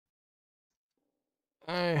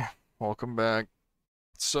Hey, welcome back.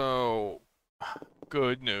 So,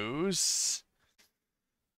 good news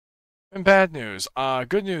and bad news.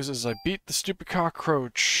 Good news is I beat the stupid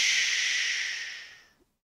cockroach.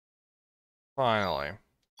 Finally.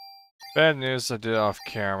 Bad news, I did it off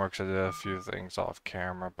camera because I did a few things off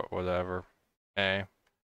camera, but whatever. Hey.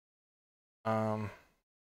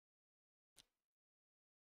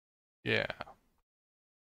 Yeah.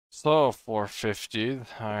 So, 450,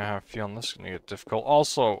 I have a feeling this is going to get difficult.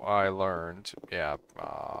 Also, I learned, there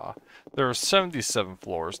are 77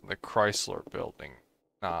 floors in the Chrysler Building,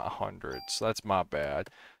 not 100, so that's my bad.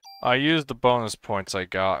 I used the bonus points I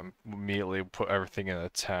got and immediately put everything in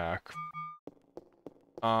attack.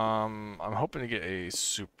 I'm hoping to get a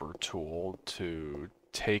super tool to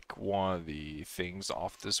take one of the things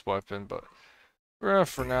off this weapon, but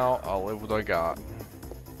for now, I'll live with what I got.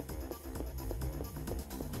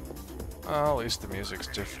 At least the music's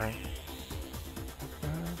different.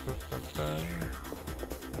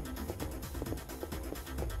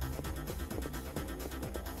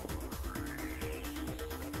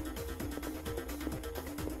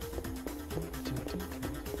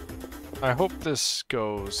 I hope this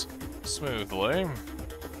goes smoothly.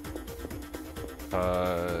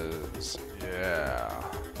 Yeah,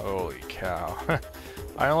 holy cow.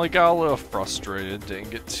 I only got a little frustrated,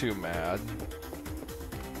 didn't get too mad.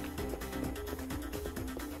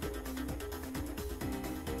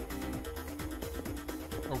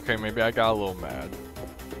 Okay, maybe I got a little mad.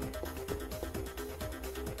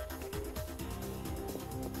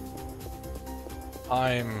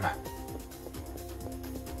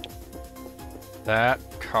 That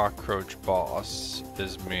cockroach boss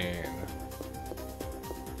is mean.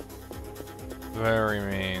 Very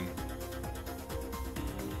mean.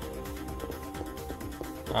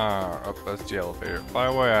 Up that's the elevator. By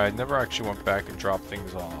the way, I never actually went back and dropped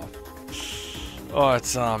things off. Oh,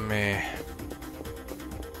 it's on me.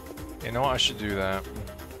 You know what? I should do that.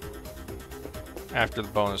 After the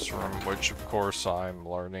bonus room, which of course I'm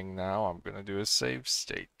learning now, I'm gonna do a save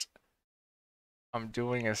state. I'm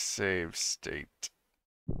doing a save state.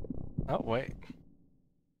 Oh, wait.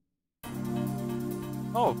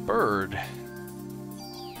 Oh, bird.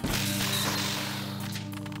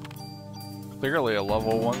 Clearly a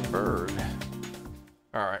level 1 bird.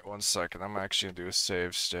 Alright, 1 second. I'm actually gonna do a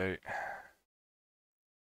save state.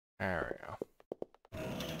 There we go.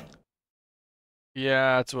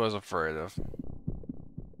 Yeah, that's what I was afraid of.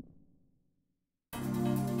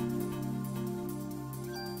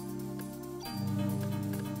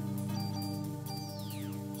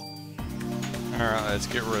 Alright, let's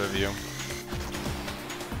get rid of you.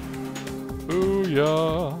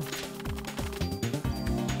 Booyah!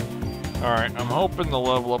 Alright, I'm hoping to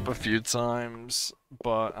level up a few times,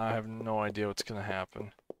 but I have no idea what's gonna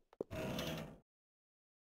happen.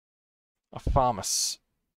 A FAMAS.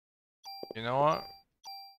 You know what?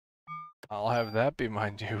 I'll have that be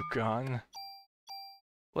my new gun.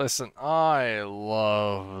 Listen, I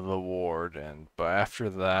love the Warden, but after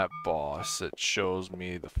that boss, it shows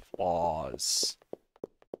me the flaws.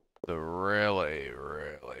 The really,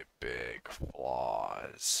 really big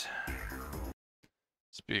flaws.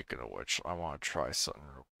 Speaking of which, I want to try something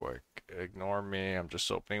real quick. Ignore me, I'm just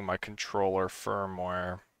opening my controller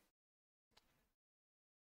firmware.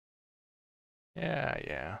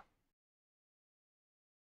 Yeah.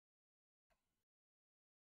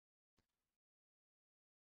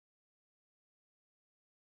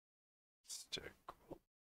 Stick.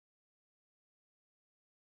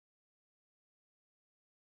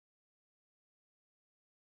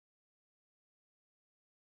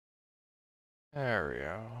 There we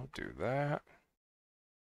go, do that.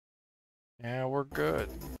 Yeah, we're good.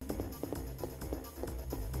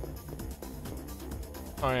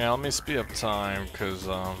 Oh yeah, let me speed up time, cause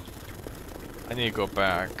I need to go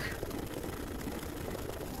back.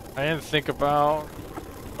 I didn't think about...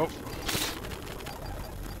 Oh.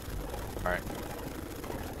 Alright.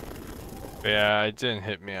 Yeah, it didn't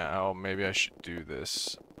hit me. Oh, maybe I should do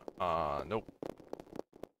this. Nope.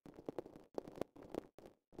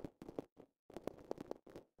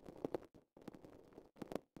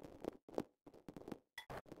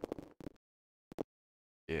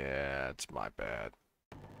 Yeah, it's my bad.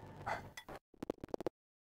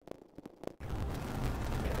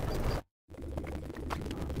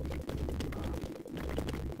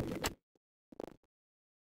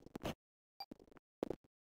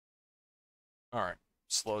 Alright,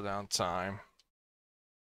 slow down time.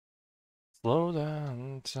 Slow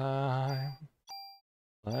down time.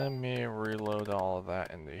 Let me reload all of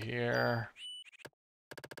that into here.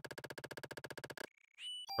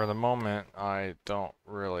 For the moment, I don't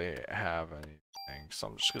really have any So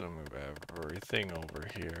I'm just gonna move everything over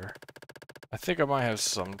here. I think I might have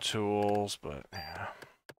some tools, but yeah.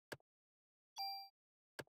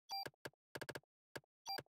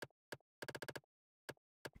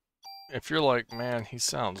 If you're like, man, he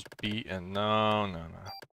sounds beaten. No, no, no.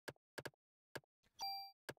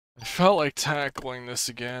 I felt like tackling this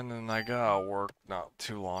again, and I got out of work not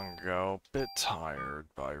too long ago. Bit tired,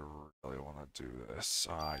 but I really want to do this.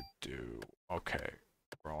 I do. Okay.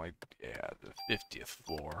 We're only, yeah, the 50th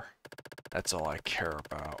floor. That's all I care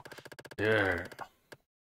about. Yeah.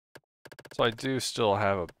 So I do still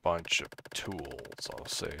have a bunch of tools, I'll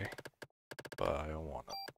say. But I don't want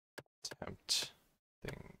to attempt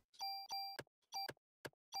things.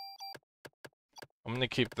 I'm gonna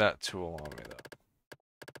keep that tool on me, though.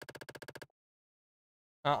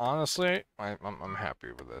 Honestly, I'm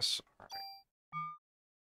happy with this. All right.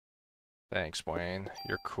 Thanks, Wayne.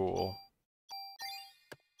 You're cool.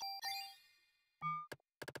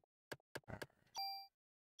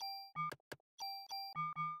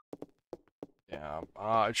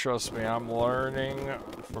 Yeah, trust me, I'm learning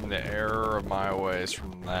from the error of my ways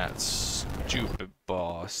from that stupid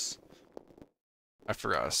boss. I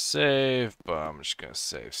forgot to save, but I'm just gonna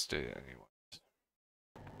save state anyway.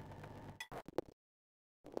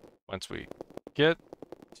 Once we get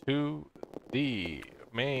to the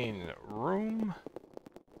main room,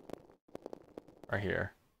 right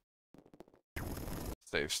here,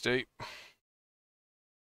 save state.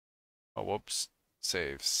 Oh, whoops,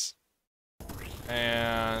 saves.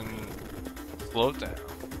 And slow down.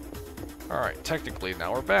 Alright, technically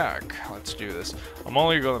now we're back. Let's do this. I'm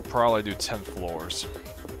only gonna probably do 10 floors.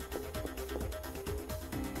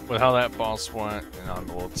 With how that boss went, and I'm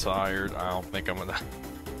a little tired, I don't think I'm gonna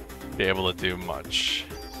be able to do much.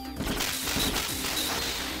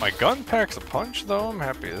 My gun packs a punch though, I'm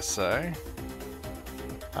happy to say.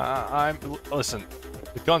 Listen,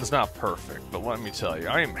 the gun's not perfect, but let me tell you,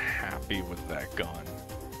 I am happy with that gun.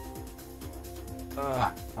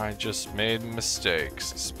 I just made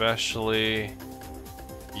mistakes, especially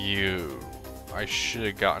you. I should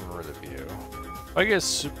have gotten rid of you. If I get a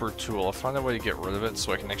super tool, I'll find a way to get rid of it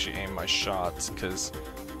so I can actually aim my shots, because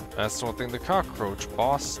that's the one thing the cockroach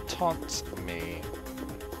boss taught me.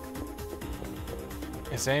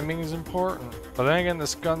 His aiming is important, but then again,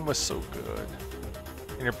 this gun was so good.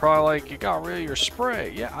 And you're probably like, you got rid of your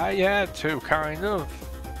spray. Yeah, I had to, kind of.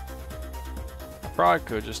 Probably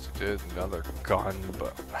could just did another gun,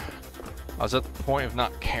 but I was at the point of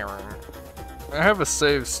not caring. I have a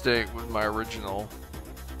save state with my original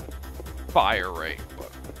fire rate,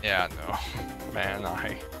 but yeah, no, man,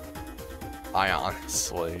 I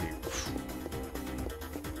honestly,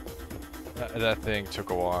 that thing took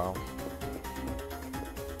a while.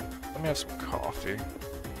 Let me have some coffee.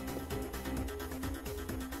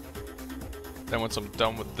 Then once I'm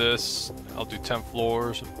done with this, I'll do 10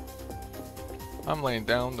 floors. I'm laying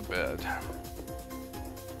down to bed.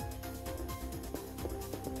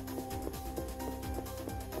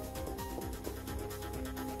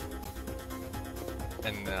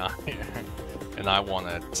 And I want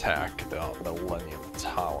to attack the Millennium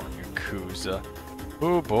Tower Yakuza.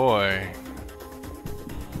 Oh boy.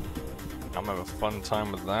 I'm having a fun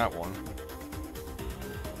time with that one.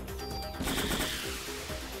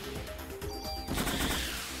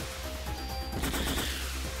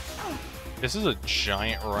 This is a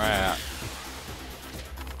giant rat.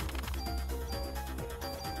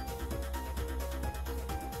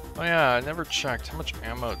 Oh yeah, I never checked. How much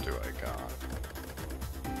ammo do I got?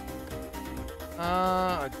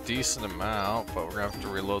 A decent amount, but we're gonna have to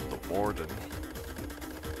reload the Warden.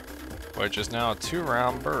 Which is now a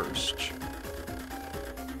 2-round burst.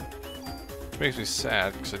 Which makes me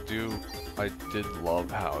sad, because I did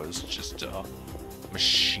love how it's just a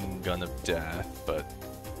machine gun of death, but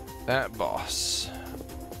that boss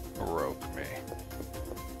broke me.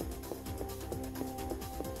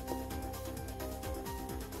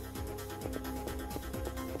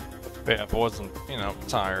 But yeah, if I wasn't,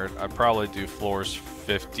 tired, I'd probably do floors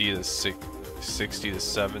 50 to 60 to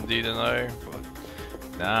 70 today, but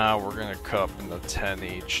now we're gonna cut up into 10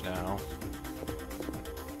 each now.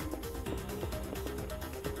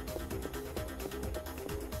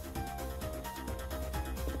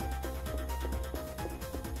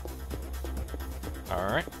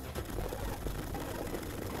 Alright.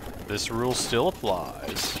 This rule still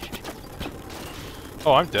applies.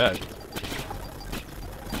 Oh, I'm dead.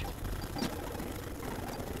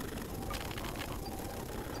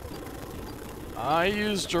 I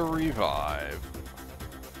used a revive.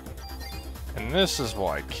 And this is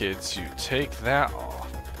why, kids, you take that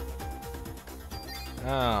off.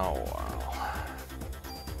 Oh, wow.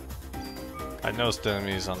 I noticed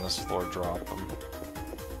enemies on this floor drop them.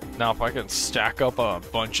 Now, if I can stack up a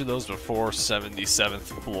bunch of those before 77th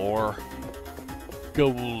floor,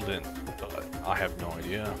 golden. But I have no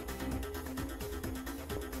idea.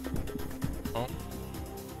 Oh.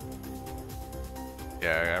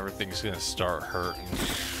 Yeah, everything's gonna start hurting.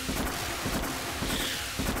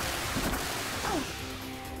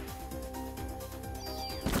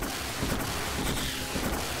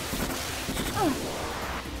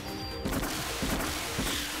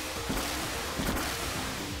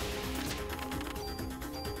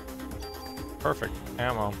 Perfect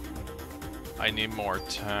ammo. I need more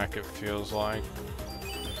attack, it feels like.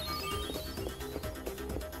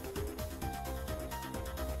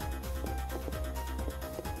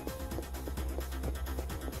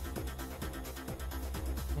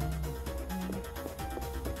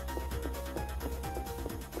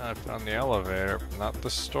 I found the elevator, but not the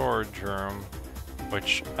storage room.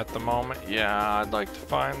 Which, at the moment, yeah, I'd like to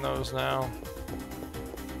find those now.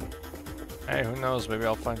 Hey, who knows, maybe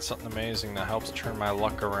I'll find something amazing that helps turn my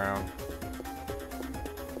luck around.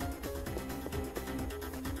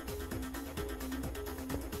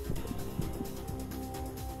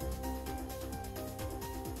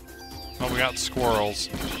 Oh, we got squirrels.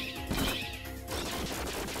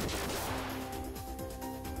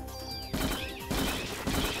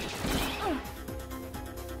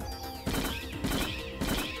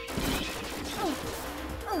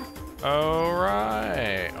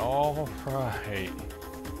 Alright, alright.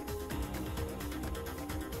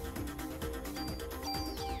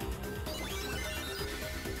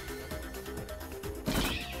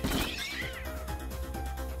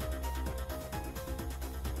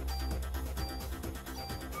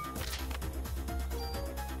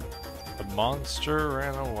 The monster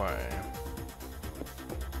ran away.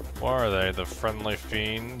 What are they, the friendly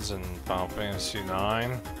fiends in Final Fantasy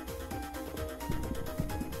IX?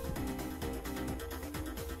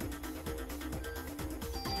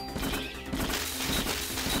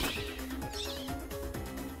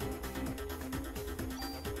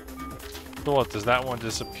 So what, does that one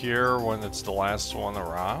disappear when it's the last one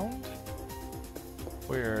around?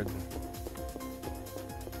 Weird.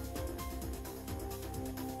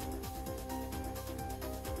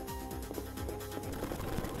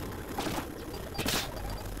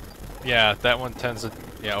 Yeah, that one tends to...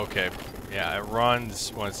 Yeah, okay. Yeah, it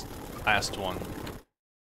runs when it's the last one.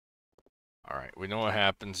 Alright, we know what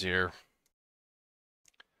happens here.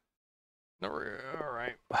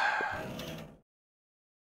 Alright.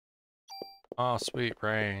 Oh, sweet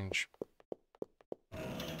range.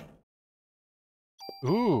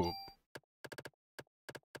 Ooh.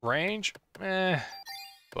 Range? Eh.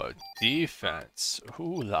 But defense.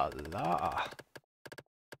 Ooh la la.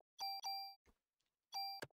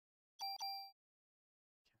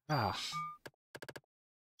 Ah.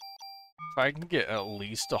 If I can get at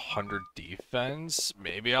least 100 defense,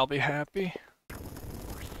 maybe I'll be happy.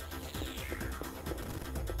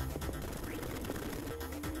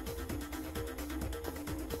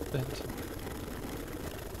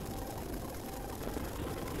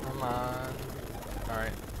 Come on.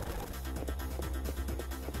 Alright.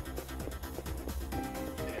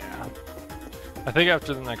 Yeah. I think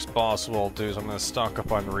after the next boss, what I'll do is I'm going to stock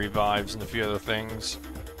up on revives and a few other things.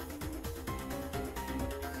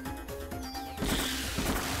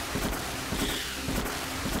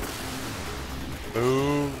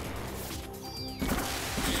 Boom.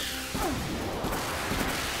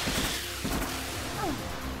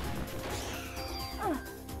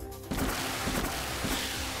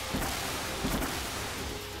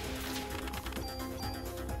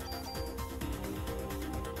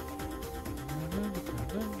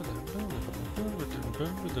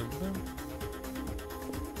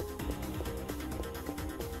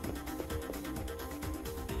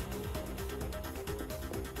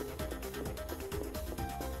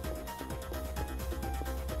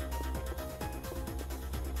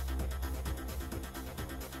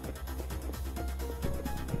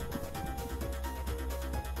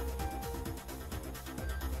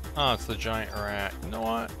 Oh, it's the giant rat. You know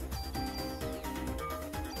what?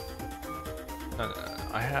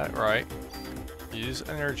 I had it right. Use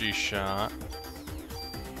energy shot.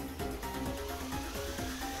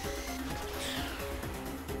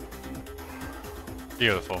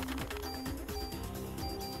 Beautiful.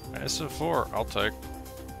 SF4, I'll take.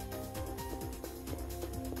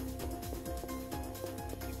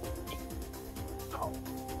 Oh.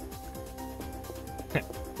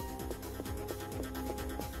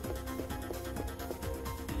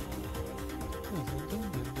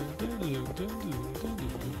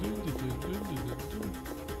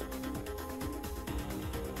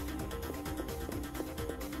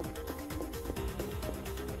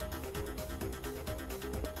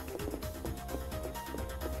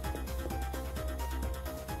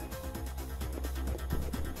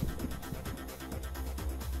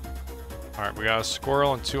 Alright, we got a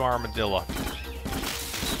squirrel and 2 armadillo.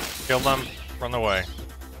 Kill them, run away.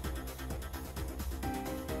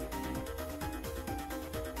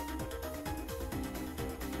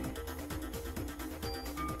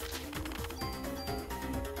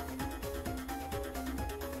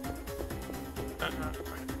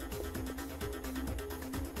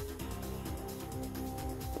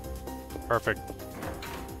 Perfect.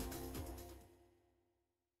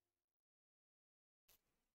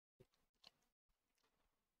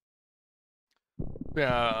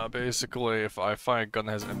 Yeah, basically, if I find a gun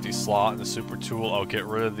that has an empty slot in the super tool, I'll get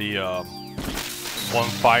rid of the one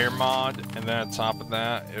fire mod, and then on top of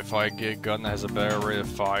that, if I get a gun that has a better rate of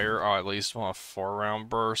fire, I'll at least want a 4-round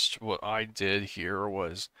burst. What I did here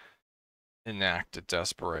was enact a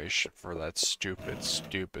desperation for that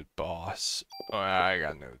stupid boss. Oh, I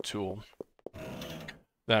got no tool.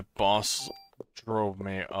 That boss drove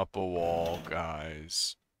me up a wall,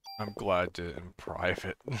 guys. I'm glad to in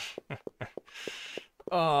private.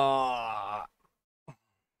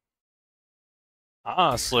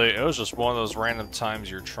 Honestly, it was just one of those random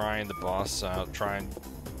times you're trying the boss out, trying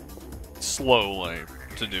slowly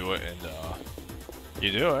to do it, and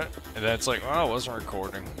you do it, and then it's like, oh, I wasn't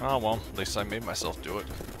recording. Oh well, at least I made myself do it.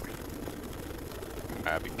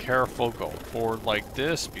 Be careful going forward like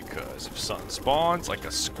this, because if something spawns like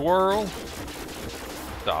a squirrel,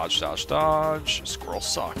 dodge, dodge, dodge. Squirrels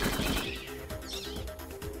suck.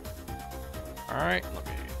 Alright, let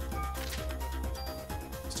me...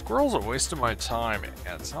 Squirrels are wasting my time,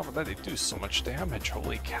 and it's not that they do so much damage,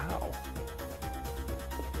 holy cow.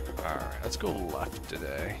 Alright, let's go left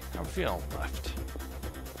today. I'm feeling left.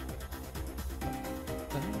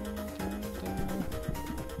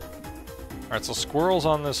 Alright, so squirrels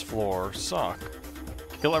on this floor suck.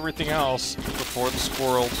 Kill everything else before the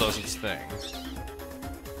squirrel does its thing.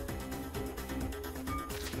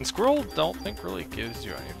 And squirrel, don't think really gives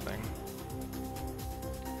you anything.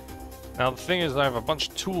 Now the thing is, I have a bunch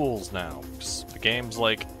of tools now. The game's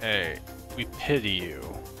like, hey, we pity you.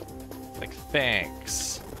 Like,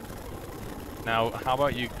 thanks. Now, how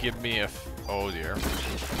about you give me a oh dear.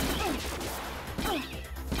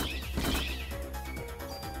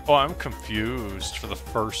 Oh, I'm confused for the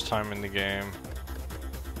first time in the game.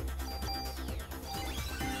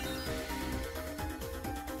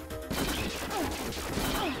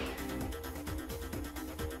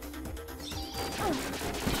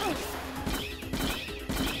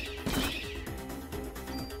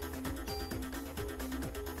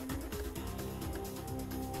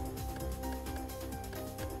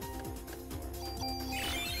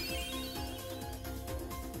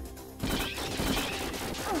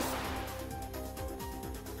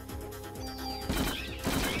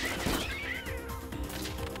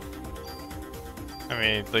 I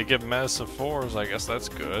mean, they give medicine 4s, I guess that's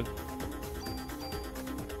good.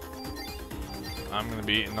 I'm gonna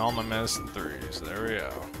be eating all my medicine 3s, there we go.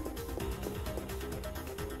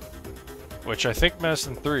 Which I think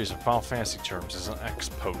medicine 3s in Final Fantasy terms is an X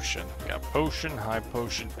potion. Got potion, high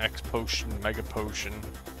potion, X potion, mega potion.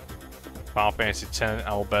 Final Fantasy 10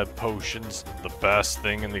 eluded potions, the best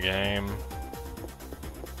thing in the game.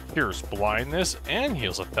 Cures blindness and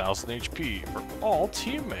heals 1000 HP for all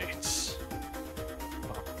teammates.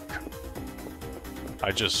 I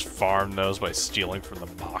just farmed those by stealing from the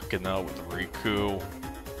Machina with Riku.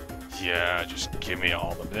 Yeah, just give me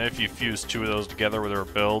all of them. And if you fuse 2 of those together with her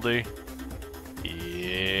ability,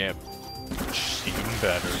 yeah, even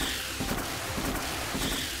better.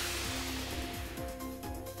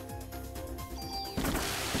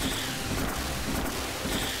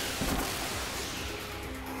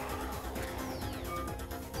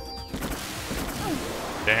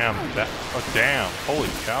 Damn, that, oh damn, holy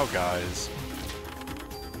cow, guys.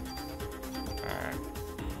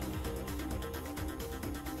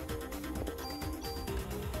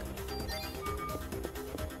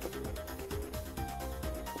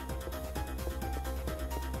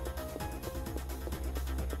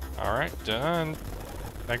 Alright, done.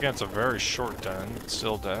 Again, it's a very short done, it's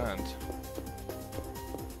still done.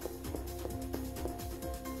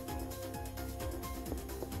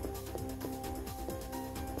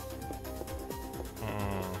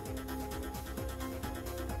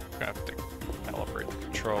 Have to calibrate the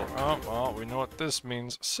controller. Oh, well, we know what this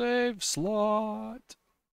means. Save slot!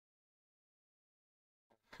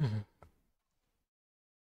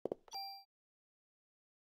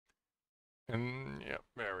 And, yep,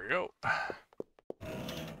 there we go.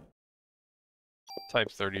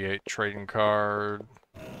 Type 38 trading card.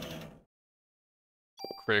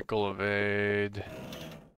 Critical evade.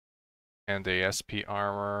 And a SP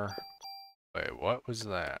armor. Wait, what was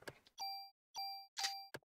that?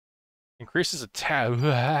 Increases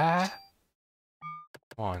attack.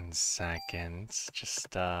 1 second.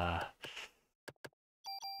 Just, let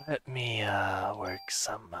me, work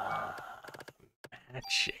some,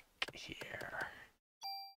 magic here.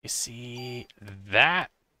 You see,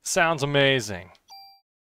 that sounds amazing.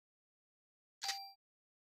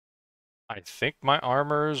 I think my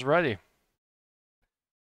armor is ready.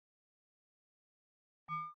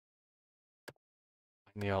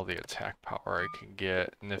 I need all the attack power I can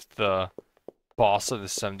get, and if the boss of the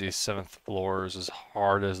 77th floor is as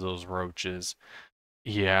hard as those roaches,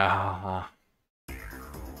 yeah.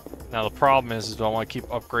 Now the problem is do I want to keep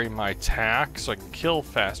upgrading my attack so I can kill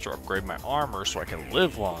faster, upgrade my armor so I can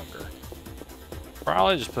live longer?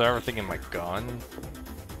 Probably just put everything in my gun.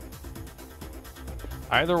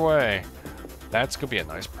 Either way, that's gonna be a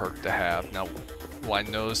nice perk to have. Now, will I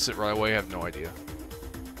notice it right away? I have no idea.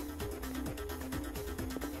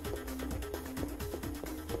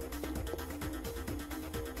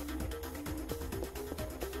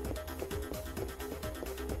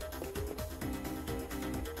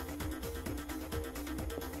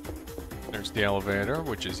 There's the elevator,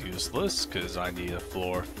 which is useless because I need a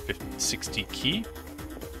floor 60 key.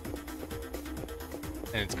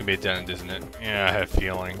 And it's gonna be a dead end, isn't it? Yeah, I had a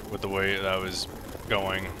feeling with the way that was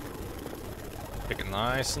going. Take it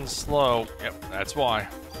nice and slow. Yep, that's why.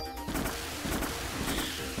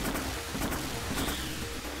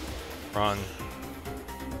 Run.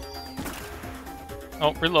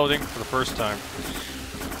 Oh, reloading for the first time.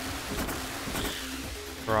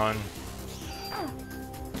 Run.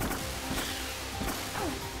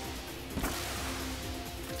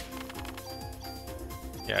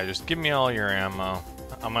 Yeah, just give me all your ammo.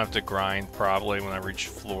 I'm gonna have to grind probably when I reach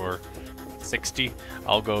floor 60.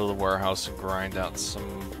 I'll go to the warehouse and grind out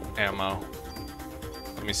some ammo.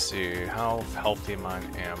 Let me see, how healthy am I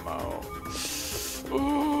in ammo?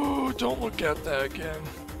 Ooh, don't look at that again.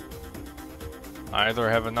 I either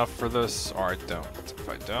have enough for this or I don't. If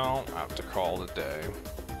I don't, I have to call it a day.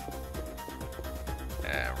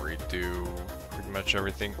 And redo pretty much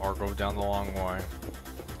everything or go down the long way.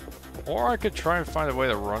 Or I could try and find a way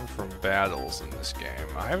to run from battles in this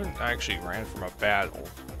game. I haven't actually ran from a battle.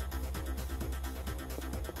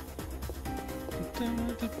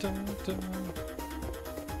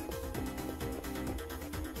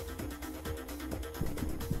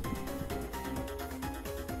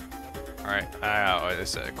 Alright, I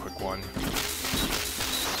just said a quick one.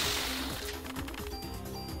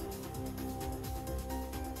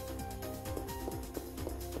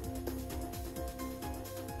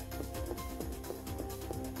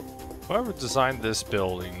 Whoever designed this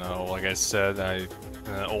building, though, like I said, an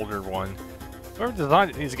older one, whoever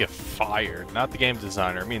designed it needs to get fired. Not the game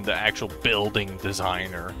designer, I mean the actual building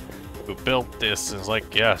designer who built this and is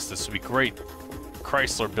like, yes, this would be great.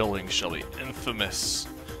 Chrysler Building shall be infamous.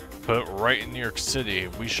 But right in New York City,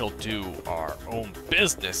 we shall do our own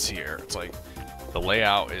business here. It's like, the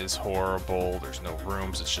layout is horrible, there's no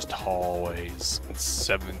rooms, it's just hallways, it's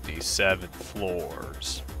 77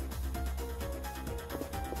 floors.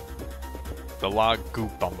 A lot of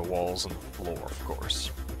goop on the walls and the floor, of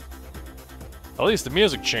course. At least the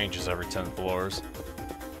music changes every 10 floors.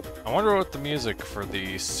 I wonder what the music for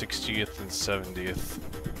the 60th and 70th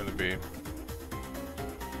is gonna be.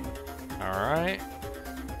 Alright.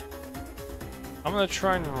 I'm gonna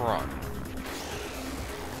try and run.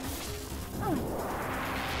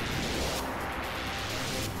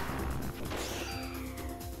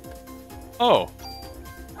 Oh!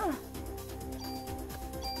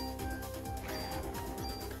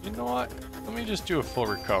 You know what? Let me just do a full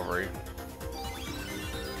recovery.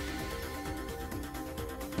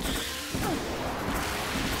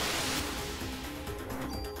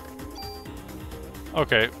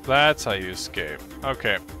 Okay, that's how you escape.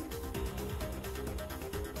 Okay.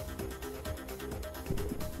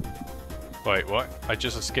 Wait, what? I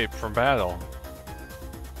just escaped from battle.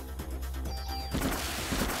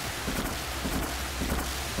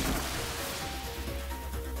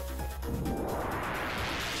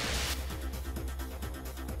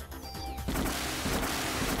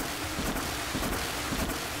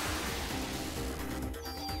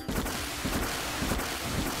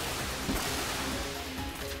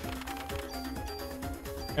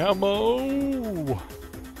 Ammo!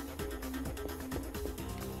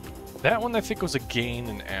 That one I think was a gain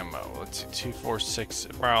in ammo. Let's see, 2, 4, 6,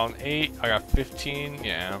 around 8. I got 15,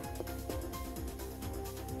 yeah.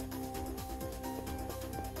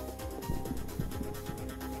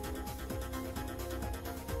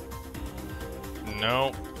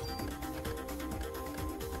 Nope.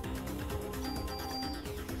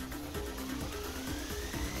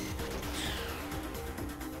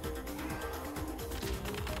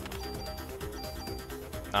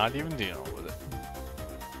 Not even dealing with it.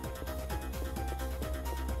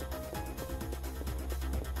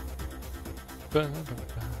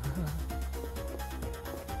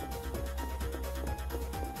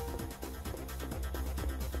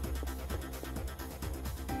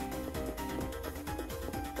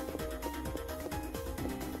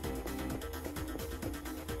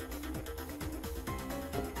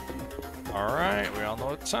 Alright, we all know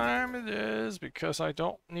what time it is because I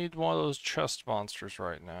don't need one of those chest monsters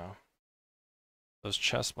right now. Those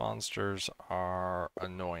chest monsters are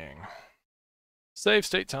annoying. Save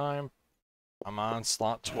state time. I'm on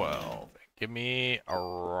slot 12. Give me a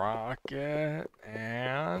rocket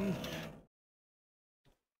and...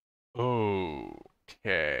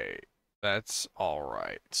 Okay. That's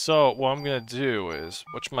alright. So, what I'm gonna do is...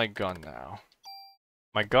 What's my gun now?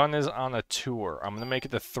 My gun is on a 2er. I'm gonna make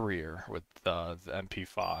it a 3er with the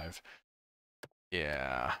MP5.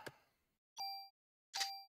 Yeah.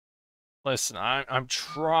 Listen, I'm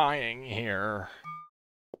trying here.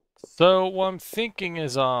 So what I'm thinking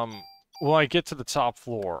is, when I get to the top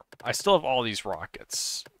floor, I still have all these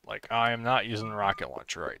rockets. Like, I am not using a rocket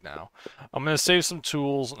launcher right now. I'm gonna save some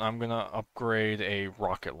tools, and I'm gonna upgrade a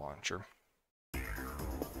rocket launcher.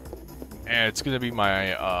 And it's gonna be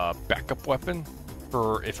my, backup weapon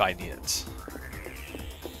for if I need it.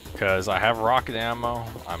 Because I have rocket ammo,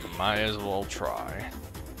 I might as well try.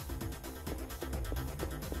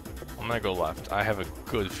 I'm gonna go left. I have a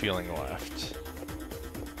good feeling left.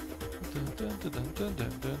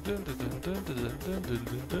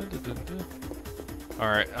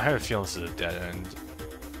 Alright, I have a feeling this is a dead end.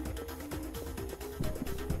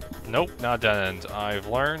 Nope, not a dead end. I've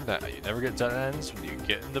learned that you never get dead ends when you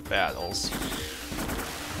get into battles.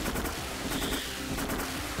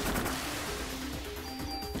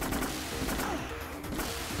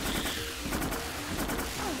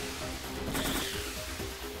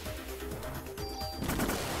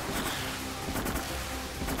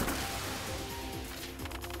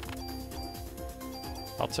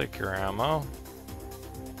 I'll take your ammo.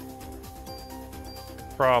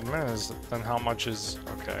 Problem is, then how much is...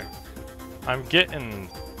 Okay. I'm getting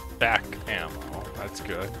back ammo. That's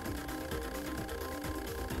good.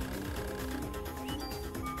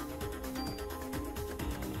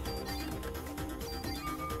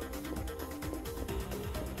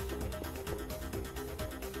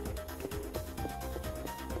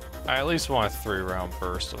 I at least want a 3-round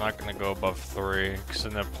burst. I'm not going to go above 3, because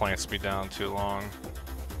then that plants me down too long.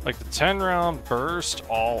 Like, the 10-round burst,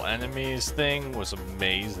 all enemies thing was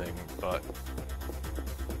amazing, but...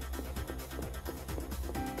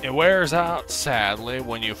 it wears out, sadly,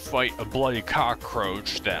 when you fight a bloody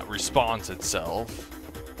cockroach that respawns itself.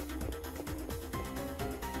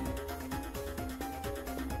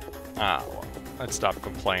 Ah, well, let's stop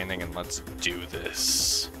complaining and let's do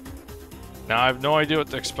this. Now, I have no idea what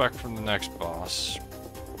to expect from the next boss.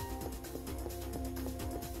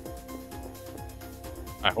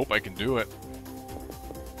 I hope I can do it.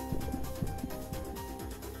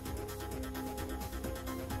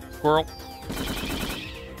 Squirrel.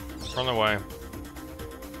 Run away.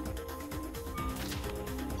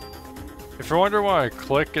 If you wonder why I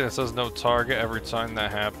click and it says no target every time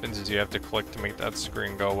that happens, is you have to click to make that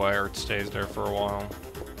screen go away or it stays there for a while.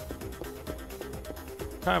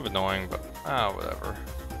 Kind of annoying, but whatever.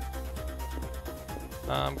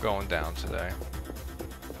 I'm going down today.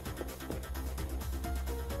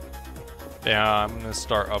 Yeah, I'm gonna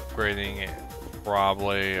start upgrading it.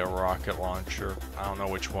 Probably a rocket launcher. I don't know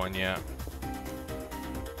which one yet.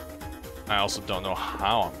 I also don't know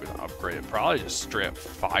how I'm gonna upgrade it. Probably just straight up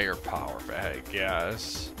firepower, if I had to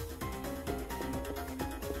guess.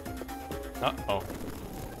 Uh-oh.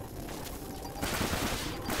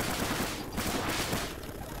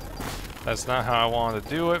 That's not how I wanted to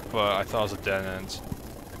do it, but I thought it was a dead end.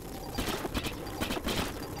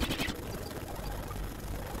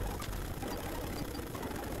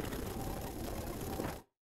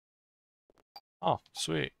 Oh,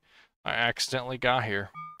 sweet. I accidentally got here.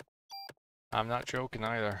 I'm not joking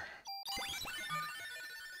either.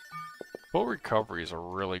 Full recovery is a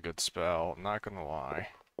really good spell, not gonna lie.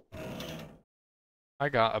 I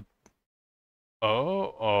got a...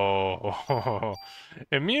 Oh.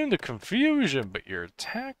 Immune to confusion, but your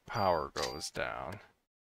attack power goes down.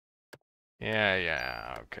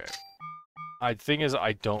 Yeah, okay. Thing is,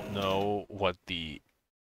 I don't know what the...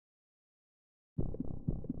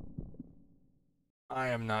 I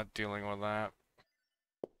am not dealing with that.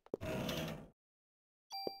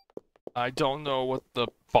 I don't know what the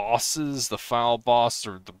bosses, the final boss,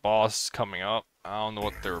 or the boss coming up, I don't know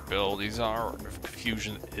what their abilities are, or if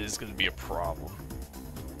confusion is going to be a problem.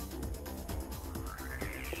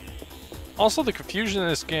 Also, the confusion in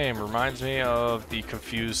this game reminds me of the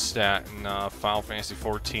confused stat in Final Fantasy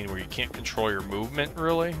XIV, where you can't control your movement,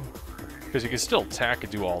 really. Because you can still attack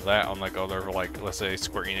and do all that, unlike other, like, let's say,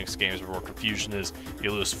 Square Enix games where confusion is you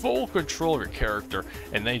lose full control of your character,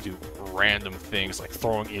 and they do random things, like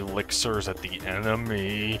throwing elixirs at the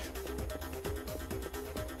enemy.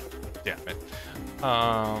 Damn it.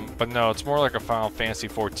 But no, it's more like a Final Fantasy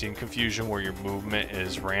XIV confusion where your movement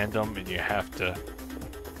is random and you have to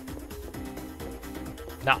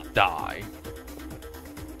not die.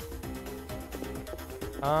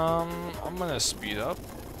 I'm gonna speed up.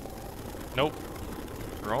 Nope.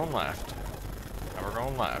 We're going left. Now we're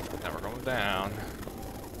going left. Now we're going down.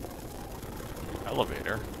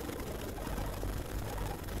 Elevator.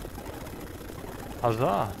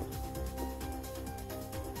 Huzzah.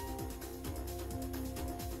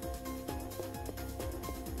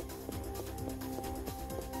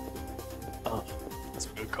 Oh, that's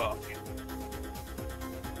good coffee.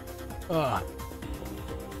 Ugh.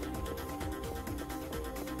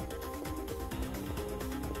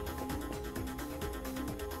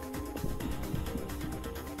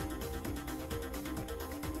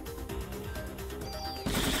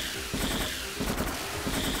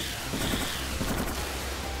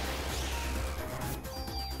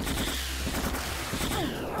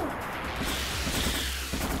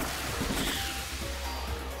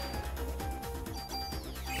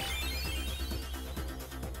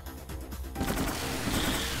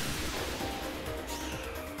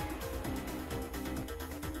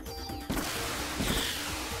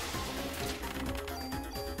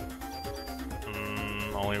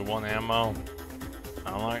 Only one ammo.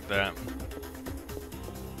 I don't like that.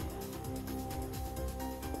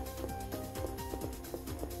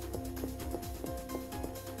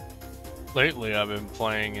 Lately, I've been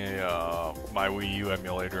playing my Wii U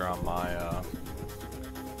emulator on my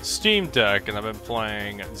Steam Deck, and I've been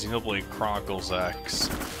playing Xenoblade Chronicles X.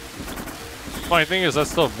 Funny thing is,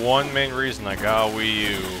 that's the one main reason I got a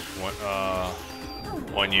Wii U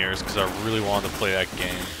one year, is because I really wanted to play that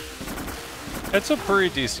game. It's a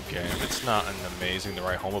pretty decent game. It's not an amazing to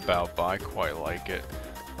write home about, but I quite like it.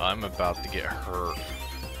 I'm about to get hurt.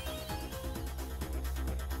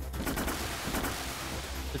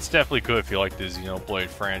 It's definitely good if you like the Xenoblade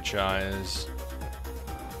franchise.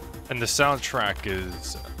 And the soundtrack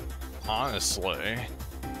is, honestly,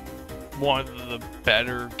 one of the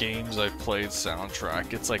better games I've played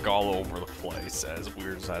soundtrack. It's like all over the place, as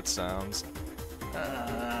weird as that sounds.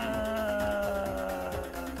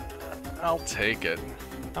 I'll take it.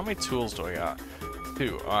 How many tools do I got?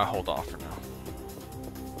 2. Hold off for now.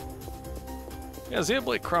 Yeah,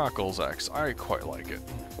 Xenoblade Chronicles X. I quite like it.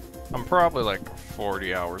 I'm probably like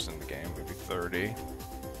 40 hours in the game, maybe 30.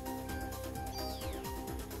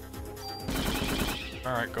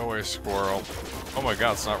 Alright, go away, squirrel. Oh my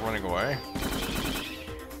god, it's not running away.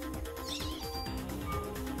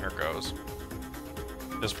 There it goes.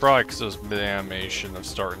 It's probably because it was mid-animation of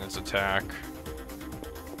starting its attack.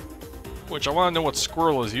 Which I want to know what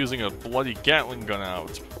squirrel is using a bloody Gatling gun out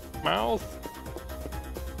of its mouth.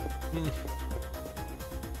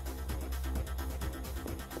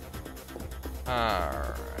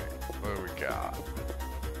 Alright, what do we got?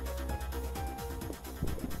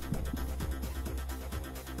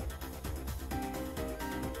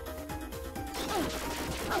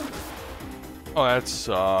 Oh, that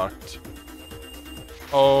sucked.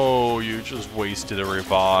 Oh, you just wasted a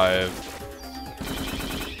revive.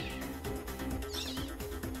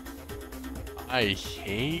 I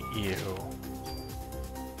hate you.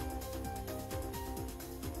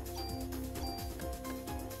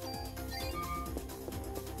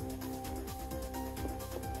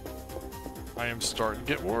 I am starting to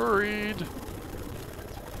get worried.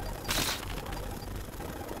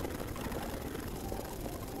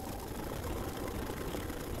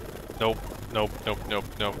 Nope, nope, nope, nope,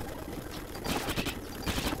 nope.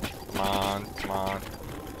 Come on, come on.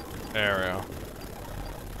 There we go.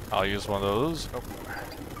 I'll use one of those. Oh.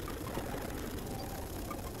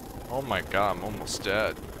 Oh my god, I'm almost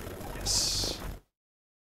dead. Yes.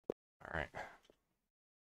 Alright.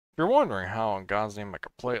 If you're wondering how in God's name I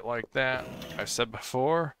could play it like that, I've said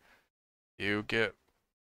before, you get...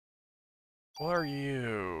 What are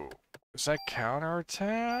you? Is that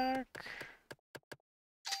counterattack?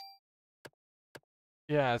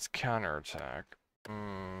 Yeah, it's counterattack.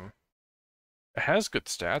 It has good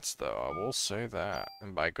stats, though, I will say that.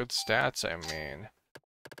 And by good stats, I mean...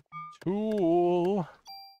 Tool!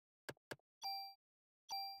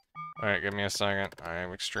 Alright, give me a second. I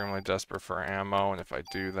am extremely desperate for ammo, and if I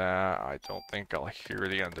do that, I don't think I'll hear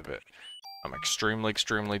the end of it. I'm extremely,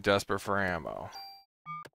 extremely desperate for ammo.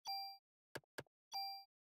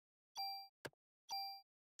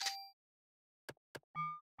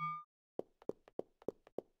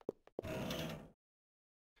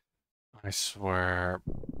 I swear.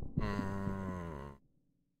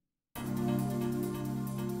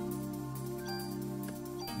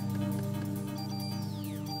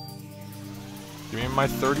 Give me my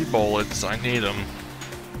 30 bullets. I need them.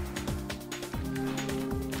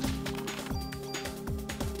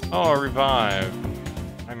 Oh, a revive.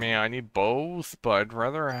 I mean, I need both, but I'd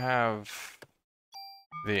rather have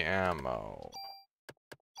the ammo.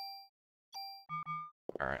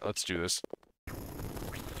 Alright, let's do this.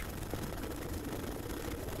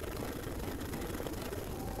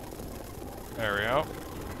 There we go.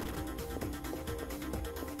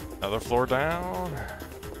 Another floor down.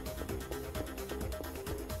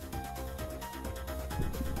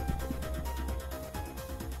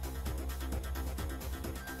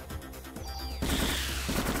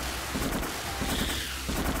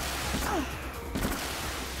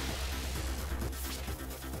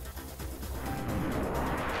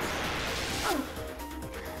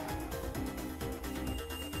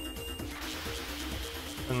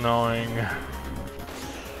 Annoying.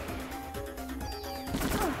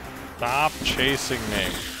 Stop chasing me.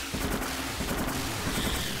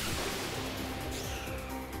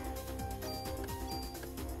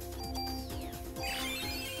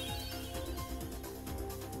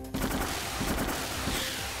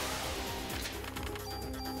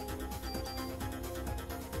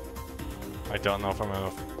 I don't know if I'm gonna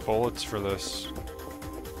have bullets for this.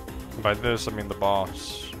 By this, I mean the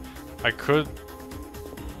boss. I could...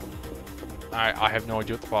 I have no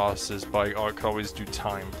idea what the boss is, but I could always do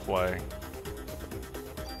time play.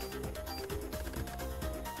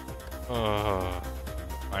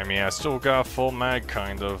 I mean, I still got full mag,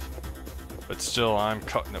 kind of. But still, I'm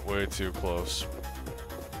cutting it way too close.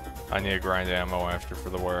 I need to grind ammo after for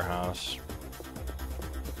the warehouse.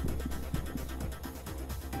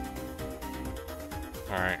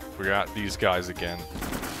 Alright, we got these guys again.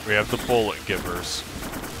 We have the bullet givers.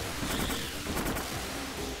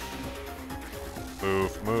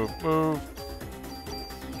 Move, move, move.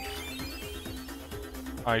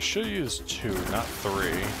 I should use 2, not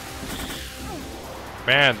 3.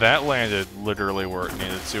 Man, that landed literally where it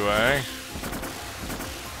needed to, eh?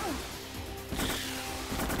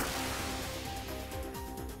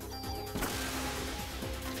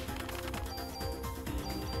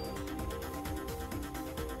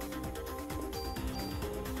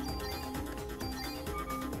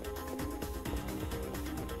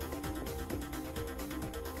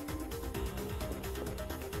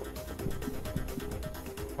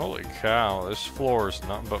 Holy cow, this floor is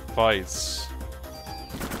nothing but fights.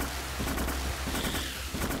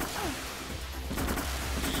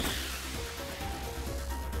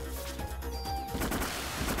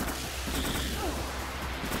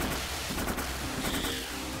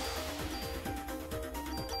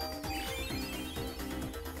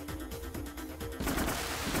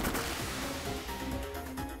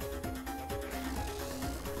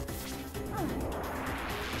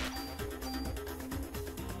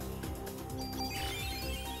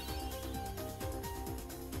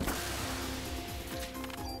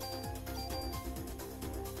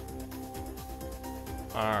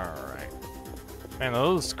 Alright. Man,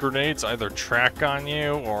 those grenades either track on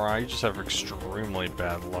you, or I just have extremely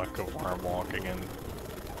bad luck of where I'm walking in.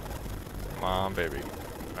 Come on, baby.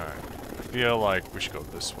 Alright. I feel like we should go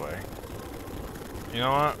this way. You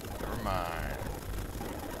know what? Never mind.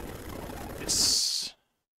 Yes.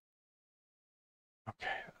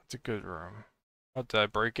 Okay, that's a good room. Oh, did I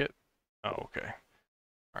break it? Oh, okay.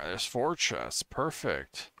 Alright, there's 4 chests.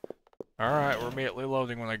 Perfect. Alright, we're immediately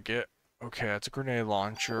loading when I get... Okay, that's a grenade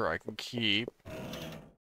launcher I can keep.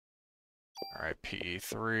 Alright,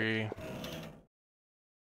 PE3.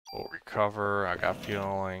 We'll recover. I got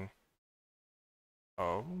fueling.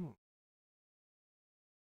 Oh.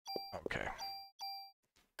 Okay.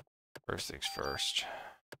 First things first.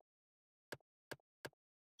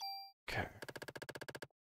 Okay.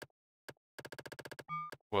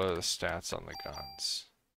 What are the stats on the guns?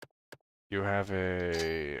 You have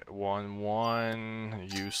a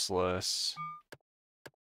 1-1, useless.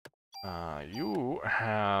 You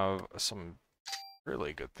have some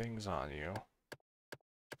really good things on you.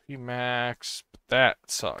 P-Max, but that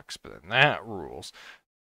sucks, but then that rules.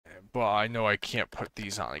 But I know I can't put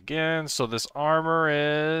these on again, so this armor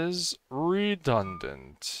is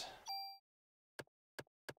redundant.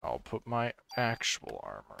 I'll put my actual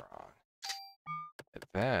armor on. And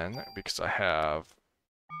then, because I have...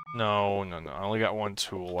 No, I only got 1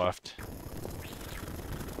 tool left.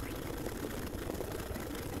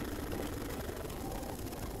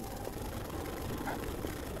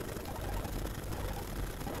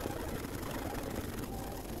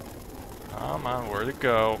 Come on, where'd it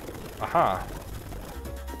go? Aha.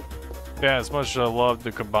 Yeah, as much as I love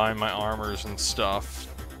to combine my armors and stuff,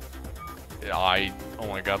 I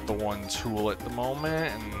only got the one tool at the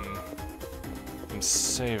moment, and I'm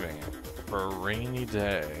saving it for a rainy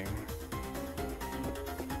day.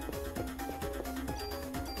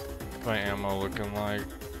 What's my ammo looking like?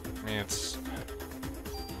 I mean,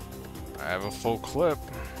 I have a full clip.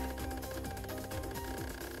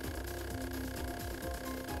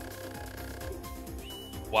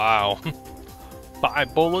 Wow.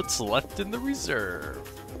 5 bullets left in the reserve.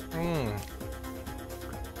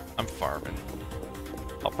 I'm farming.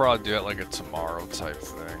 I'll probably do it like a tomorrow type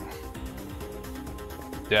thing.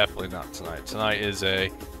 Definitely not tonight. Tonight is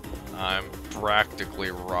I'm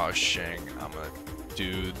practically rushing. I'm gonna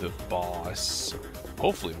do the boss.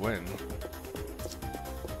 Hopefully win.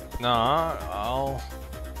 Nah,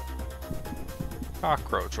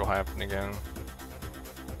 cockroach will happen again.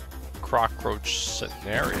 Cockroach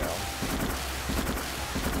scenario.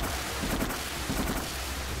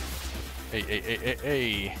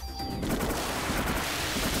 Hey.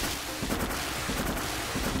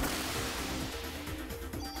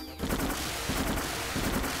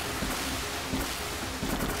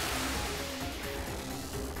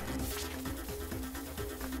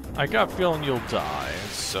 I got a feeling you'll die,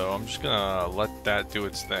 so I'm just gonna let that do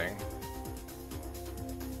its thing.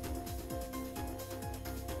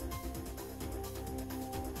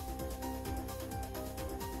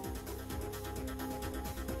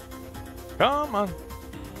 Come on.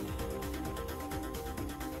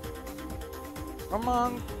 Come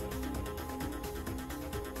on.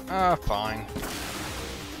 Fine.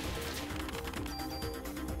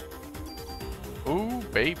 Ooh,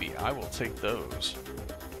 baby, I will take those.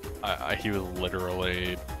 He was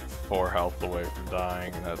literally 4 health away from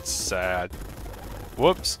dying. That's sad.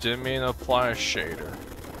 Whoops, didn't mean to apply a shader.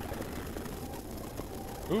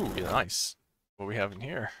 Ooh, nice. What we have in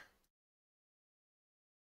here?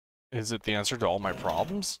 Is it the answer to all my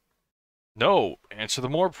problems? No, answer to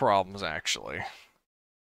more problems, actually.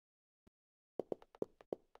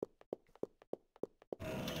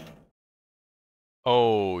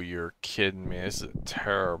 Oh, you're kidding me. This is a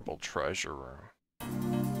terrible treasure room.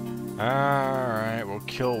 Alright, we'll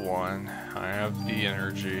kill one. I have the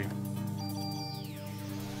energy.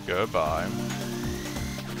 Goodbye.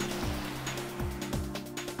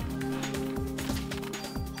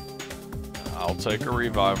 I'll take a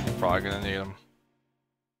revive. I'm probably gonna need them.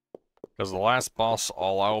 Because the last boss,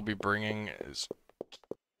 all I will be bringing is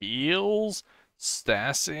heals,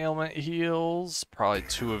 status ailment heals, probably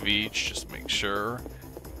 2 of each, just to make sure,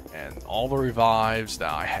 and all the revives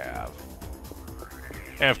that I have.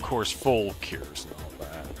 And of course, full cures and all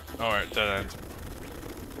that. Alright, dead end.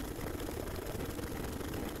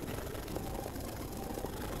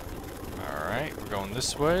 Alright, we're going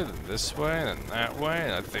this way, then that way,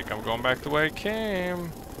 and I think I'm going back the way I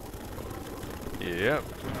came. Yep.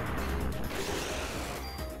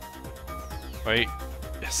 Wait.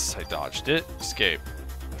 Yes, I dodged it. Escape.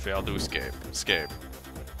 Failed to escape. Escape.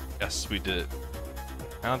 Yes, we did it.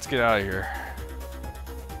 Now let's get out of here.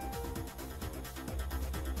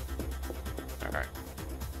 Alright.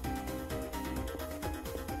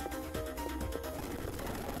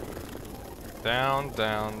 Down,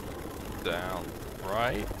 down, down.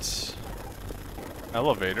 Right.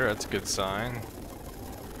 Elevator, that's a good sign.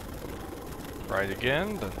 Right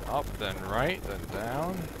again, then up, then right, then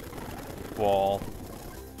down. Wall.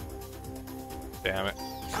 Damn it.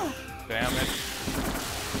 Damn it.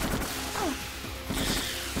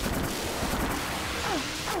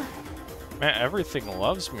 Man, everything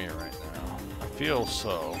loves me right now. I feel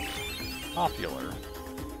so popular.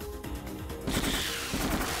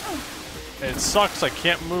 It sucks I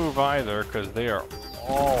can't move either because they are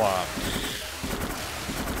all up.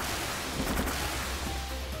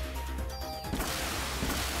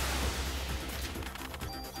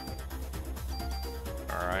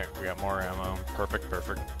 Alright, we got more ammo. Perfect,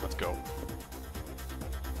 perfect. Let's go.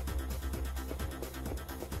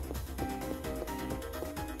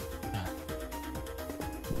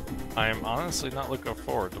 I am honestly not looking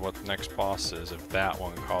forward to what the next boss is if that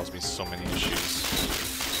one caused me so many issues.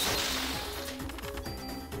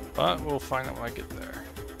 But we'll find out when I get there.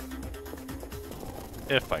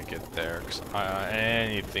 If I get there, because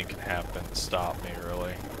anything can happen to stop me,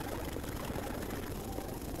 really.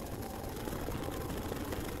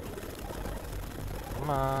 Come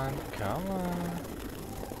on, come on.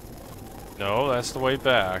 No, that's the way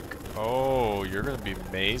back. Oh, you're gonna be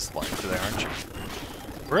maze-like today, aren't you?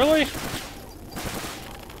 Really?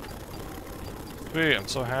 Sweet, I'm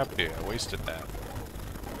so happy I wasted that.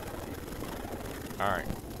 Alright.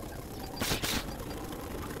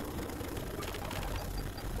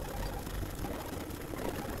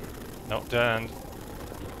 Nope, dead end.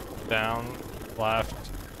 Down, left.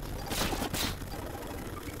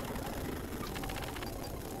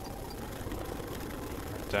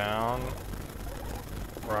 Down,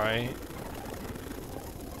 right.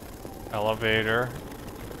 Elevator,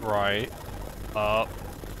 right, up.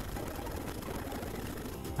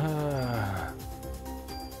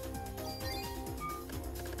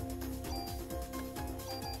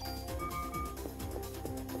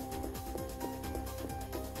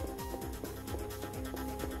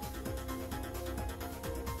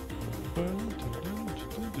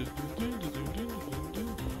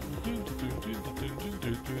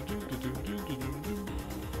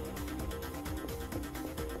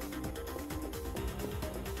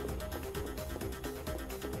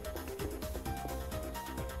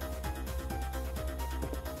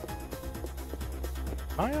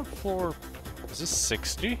 I am floor, is this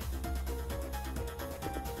 60?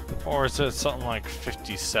 Or is it something like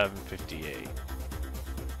 57, 58?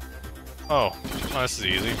 Oh, this is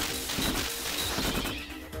easy.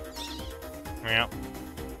 Yeah.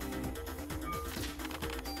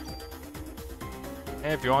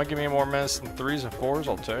 Hey, if you want to give me more medicine 3s and 4s,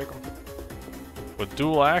 I'll take them. With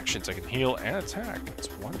dual actions, I can heal and attack.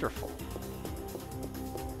 It's wonderful.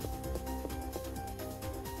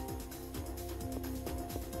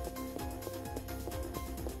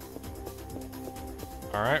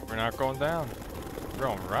 Alright, we're not going down. We're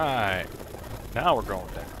going right. Now we're going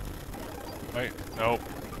down. Wait, nope.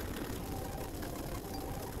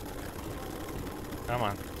 Come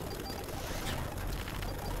on.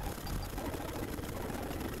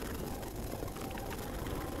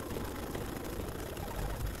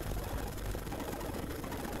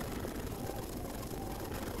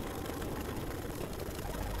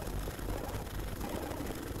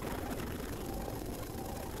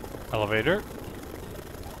 Elevator.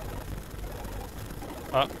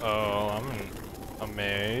 Uh-oh, I'm in a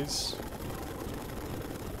maze.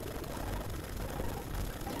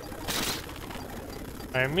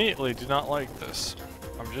 I immediately do not like this.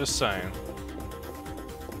 I'm just saying.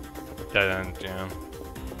 Dead end, yeah.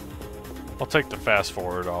 I'll take the fast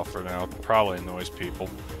forward off for now. It probably annoys people.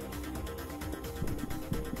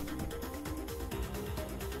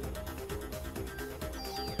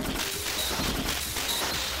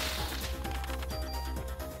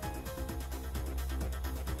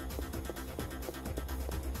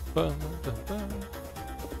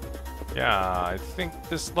 Yeah, I think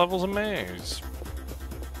this level's a maze.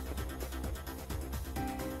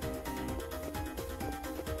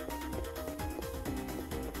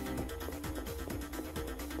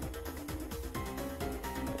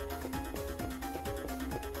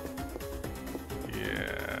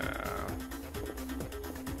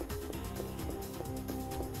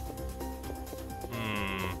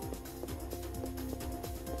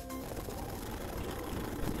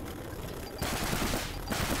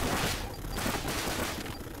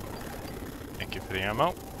 The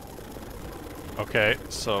ammo. Okay,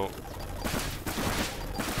 so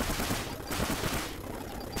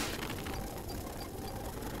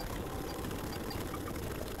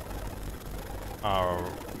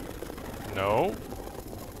no.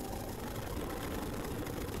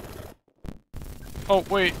 Oh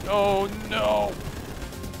wait, oh no.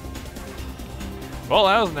 Well,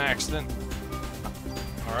 that was an accident.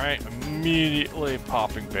 Alright, immediately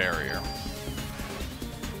popping barrier.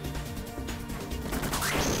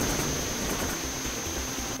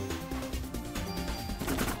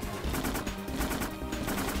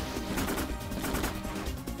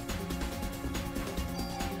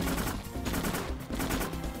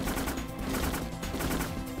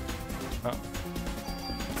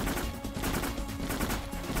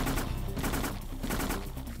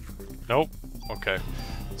 Nope. Okay.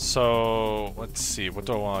 So, let's see. What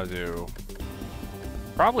do I want to do?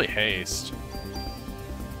 Probably haste.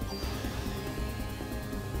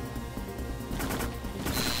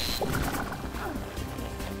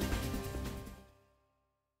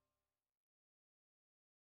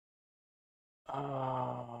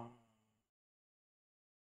 I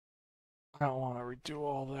don't want to redo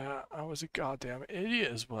all that. I was a goddamn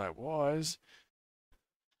idiot is what I was.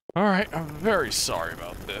 Alright, I'm very sorry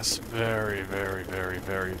about this. Very, very, very,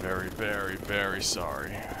 very, very, very, very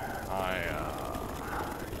sorry. Alright,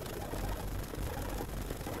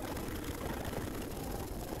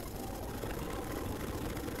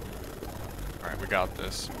 we got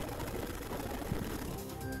this.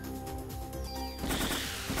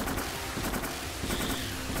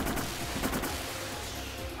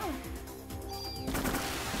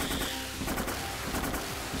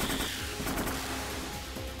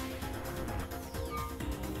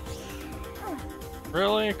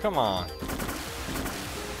 Really? Come on.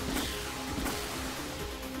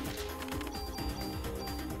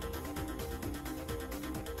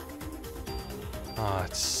 Oh,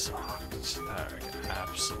 it sucked. That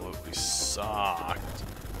absolutely sucked.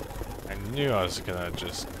 I knew I was gonna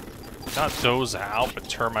just not doze out, but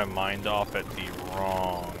turn my mind off at the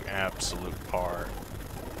wrong absolute part.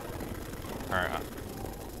 Alright.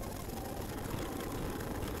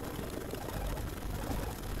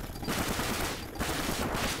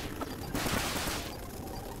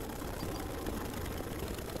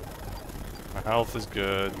 My health is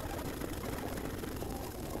good.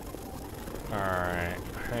 Alright.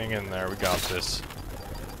 Hang in there, we got this.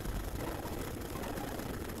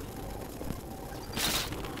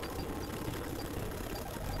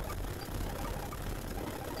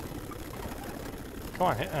 Come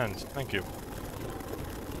on, hit end. Thank you.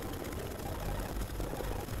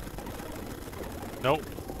 Nope.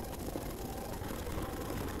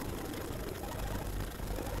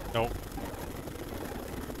 Nope.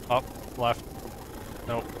 Up, left.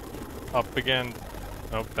 Nope. Up again.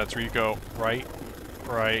 Nope, that's where you go. Right,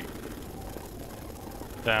 right.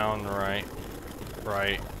 Down, right.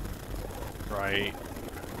 Right. Right.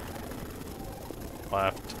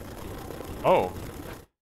 Left. Oh!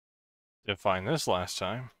 Did find this last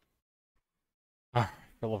time. For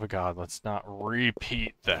the love of God, let's not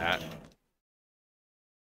repeat that.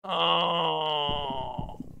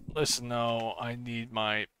 Oh, listen, no, I need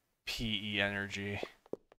my PE energy.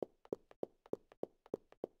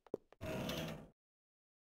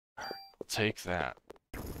 I'll take that.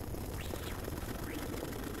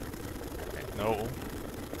 Okay, no.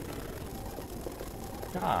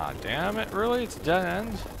 God damn it, really? It's a dead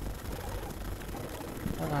end?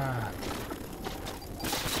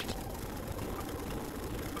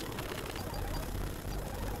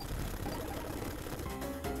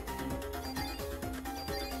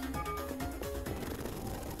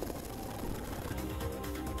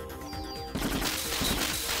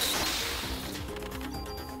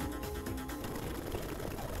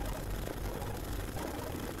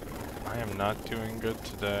 I am not doing good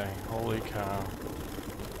today. Holy cow.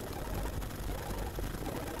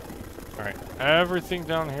 Alright, everything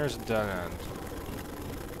down here is a dead end.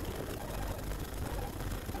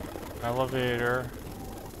 Elevator.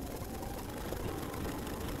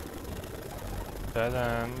 Dead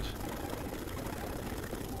end.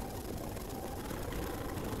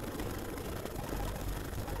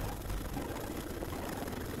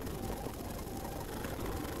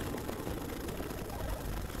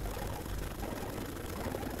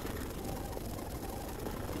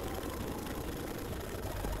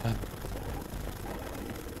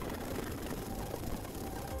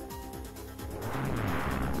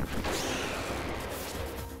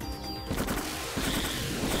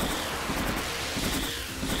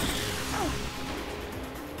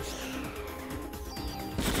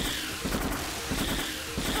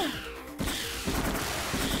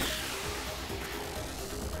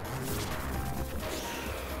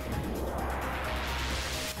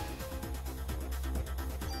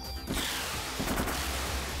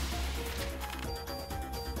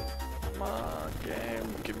 Come on,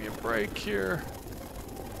 game, give me a break here.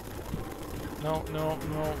 No, no,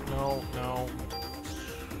 no, no, no.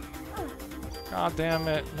 God damn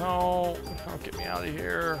it, no. Don't get me out of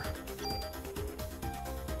here.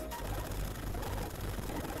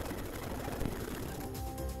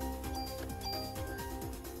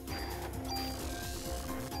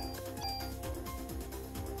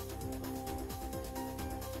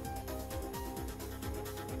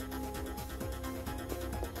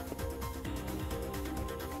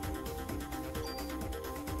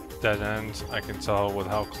 Dead end. I can tell with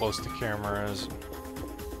how close the camera is.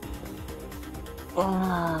 Oh,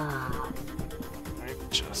 I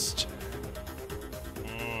just...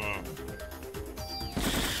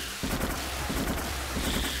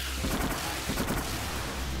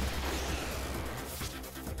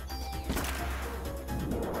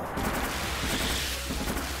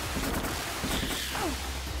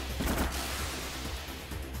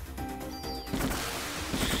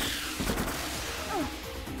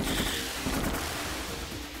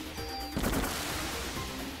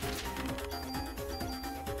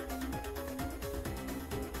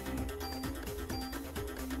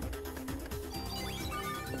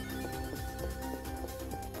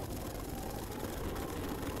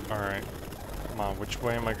 Alright. Come on, which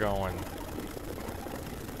way am I going?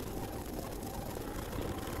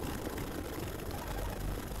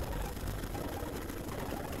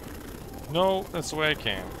 No, that's the way I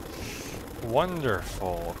came.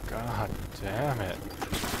 Wonderful. God damn it.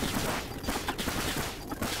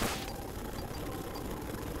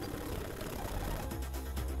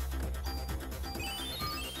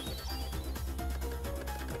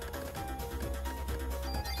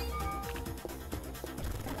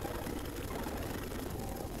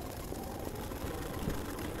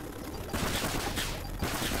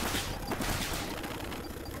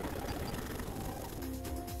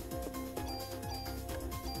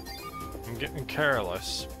 getting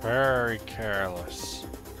careless. Very careless.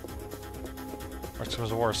 Worst comes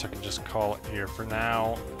to worst, I can just call it here for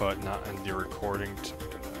now, but not end the recording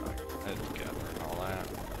together and all that.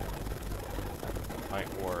 That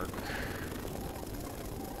might work.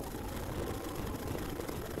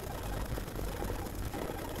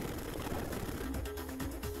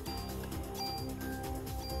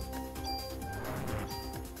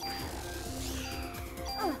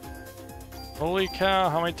 Holy cow,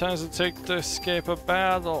 how many times does it take to escape a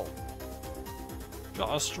battle?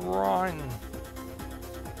 Just run.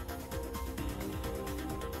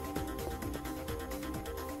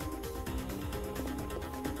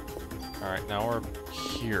 Alright, now we're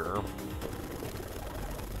here.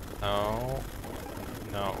 No.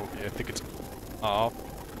 No, I think it's up.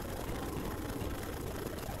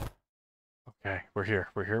 Okay, we're here.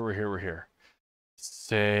 We're here, we're here, we're here.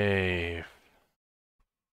 Save.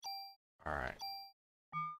 Alright.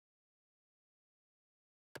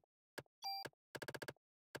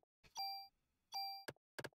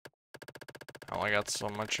 I only got so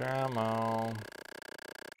much ammo.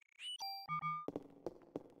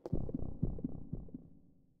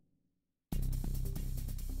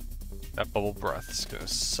 That bubble breath is gonna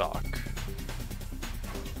suck.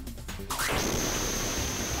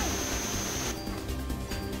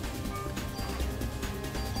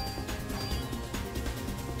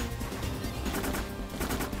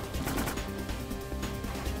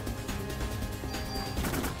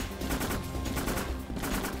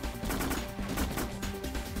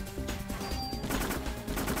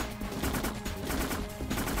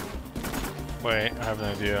 Wait, I have an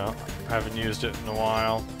idea. I haven't used it in a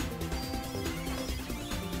while.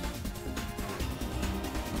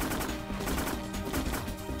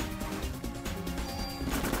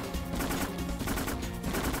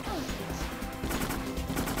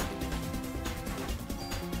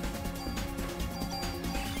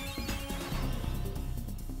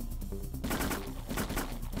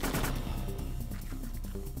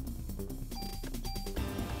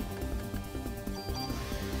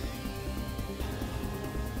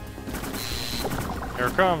 Here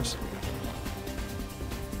it comes.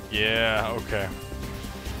 Yeah, okay.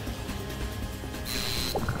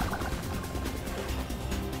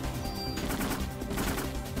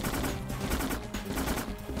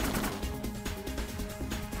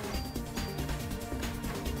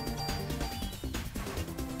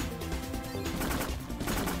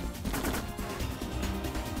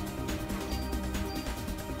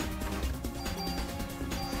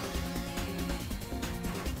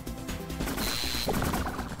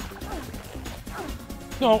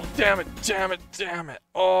 No, damn it, damn it, damn it.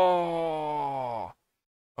 Oh.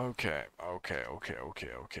 Okay, okay, okay, okay,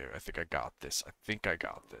 okay. I think I got this. I think I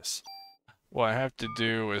got this. What I have to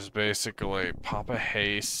do is basically pop a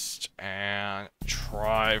haste and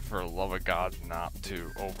try for the love of God not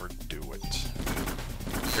to overdo it.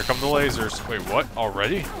 Here come the lasers. Wait, what?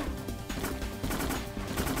 Already?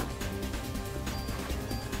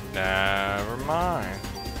 Never mind.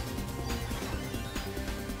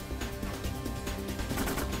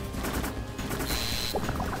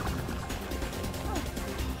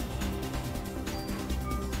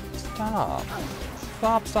 Stop.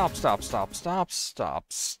 Stop, stop, stop, stop, stop, stop,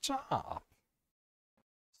 stop.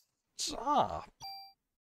 Stop.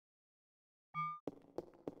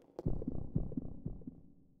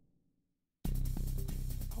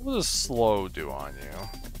 What does slow do on you?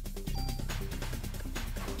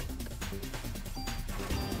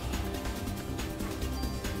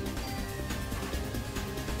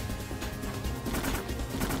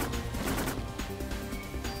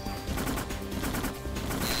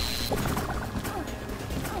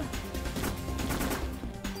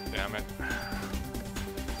 Damn it.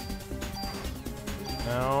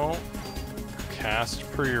 No.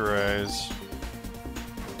 Cast pre-raise.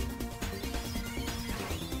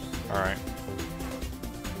 Alright.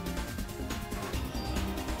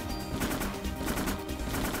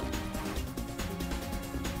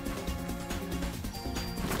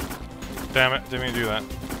 Damn it, didn't mean to do that.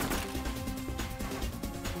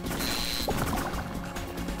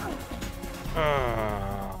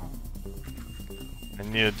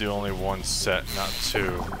 I need to do only one set, not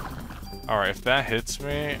two. Alright, if that hits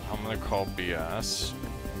me, I'm gonna call BS.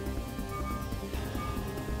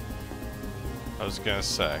 I was gonna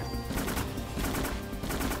say.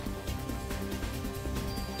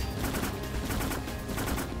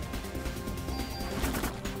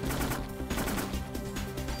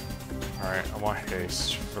 Alright, I want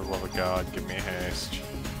haste. For the love of God, give me haste.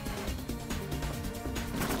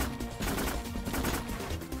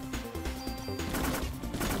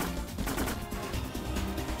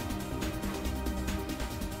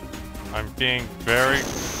 being very...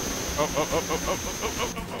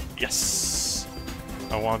 Oh. Yes!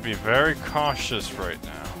 I want to be very cautious right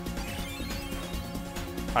now.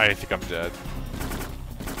 I think I'm dead.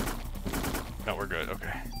 No, we're good.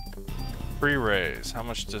 Okay. Free raise. How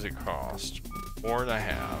much does it cost?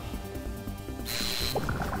 4.5.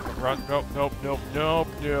 Run. Nope.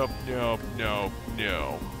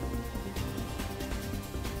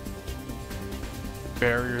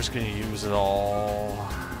 Barrier's gonna use it all.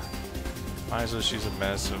 Might as well use a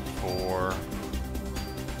medicine 4.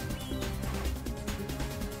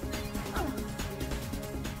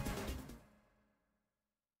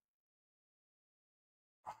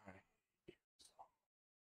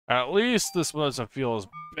 At least this one doesn't feel as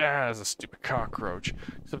bad as a stupid cockroach.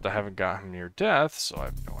 Except I haven't gotten near death, so I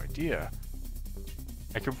have no idea.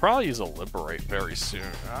 I could probably use a liberate very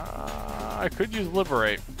soon. I could use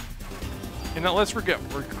liberate. You know, let's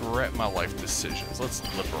regret my life decisions. Let's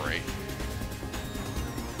liberate.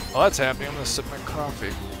 Well, that's happening. I'm gonna sip my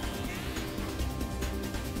coffee.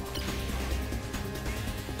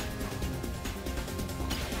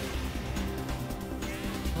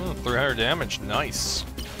 Oh, 300 damage. Nice.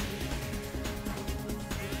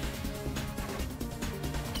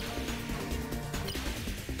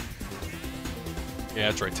 Yeah,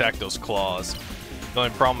 that's right. Attack those claws. The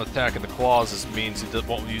only problem with attacking the claws is means he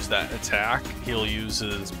won't use that attack. He'll use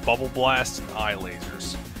his bubble blast and eye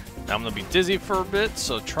lasers. Now I'm gonna be dizzy for a bit,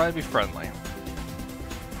 so try to be friendly.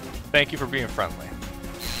 Thank you for being friendly.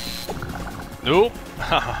 Nope.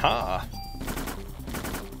 Ha ha ha.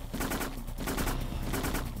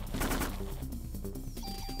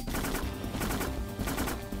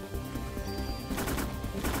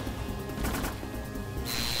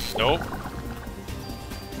 Nope.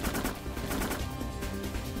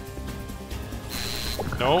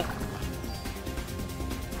 Nope.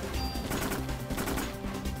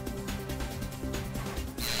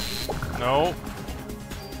 No.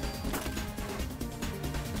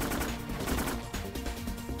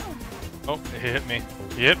 Oh, it hit me.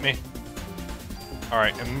 He hit me.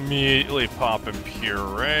 Alright, immediately popping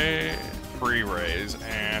puree, free raise,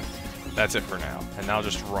 and that's it for now. And now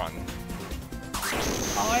just run.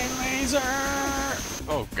 Eye laser!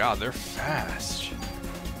 Oh god, they're fast.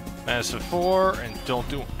 Medicine 4, and don't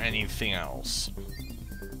do anything else.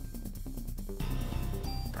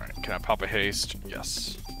 Alright, can I pop a haste?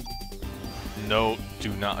 Yes. No,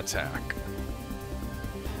 do not attack.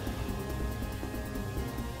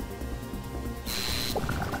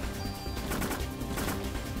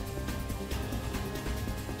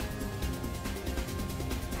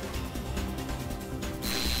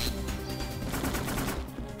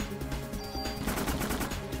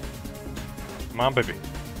 Come on, baby.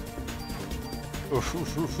 We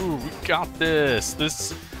got this.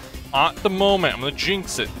 This, at the moment, I'm gonna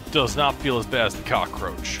jinx it. It does not feel as bad as the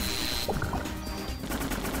cockroach.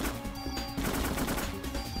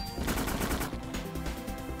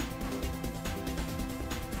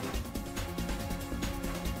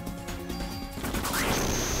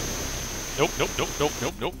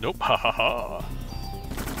 Nope. Ha ha ha.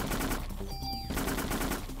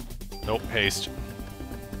 Nope, haste.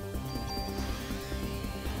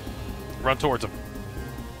 Run towards him.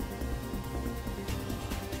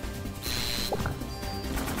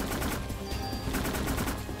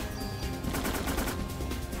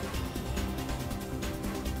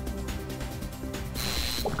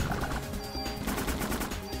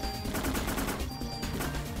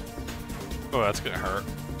 Oh, that's gonna hurt.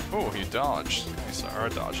 Oh, he dodged. Nice. Or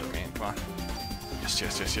dodged, I mean. Come on. Yes.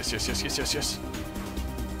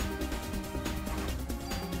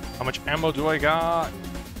 How much ammo do I got?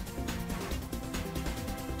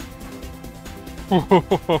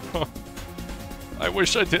 I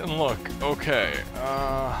wish I didn't look. Okay.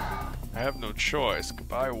 I have no choice.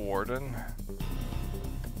 Goodbye, Warden.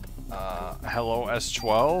 Hello,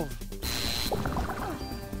 S12?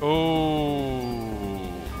 Oh,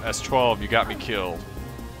 S12, you got me killed.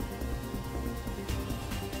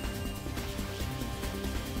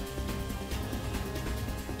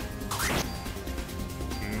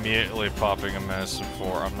 Immediately popping a medicine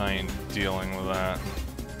 4. I'm not even dealing with that.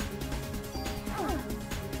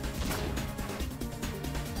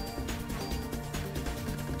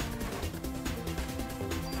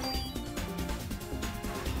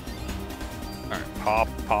 Alright, pop.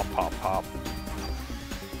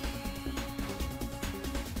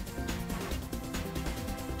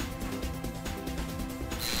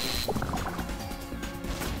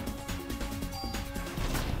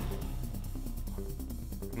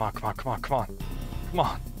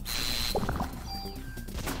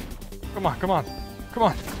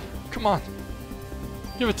 Come on.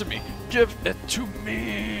 Give it to me. Give it to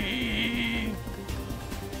me!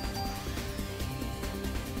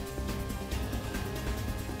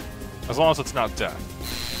 As long as it's not death.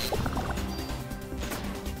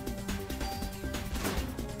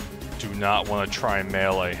 Do not want to try and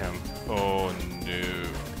melee him. Oh no.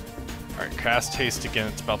 Alright, cast haste again,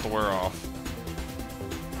 it's about to wear off.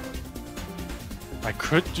 I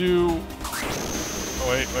could do...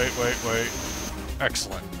 Oh, wait.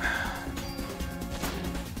 Excellent.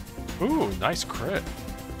 Ooh, nice crit.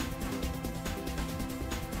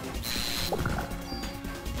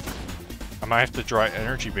 I might have to dry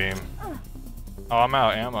energy beam. Oh, I'm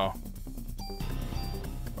out of ammo.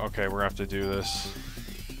 Okay, we're gonna have to do this.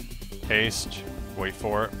 Haste. Wait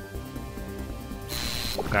for it.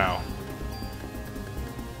 Now.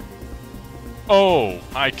 Oh,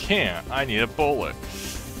 I can't. I need a bullet.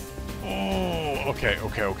 Oh, okay.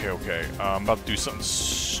 I'm about to do something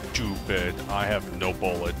stupid. I have no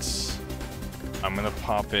bullets. I'm gonna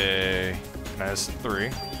pop a medicine 3.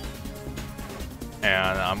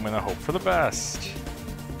 And I'm gonna hope for the best.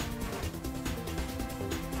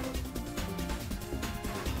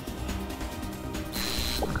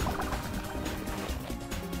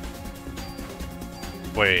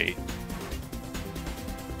 Wait.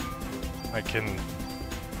 I can...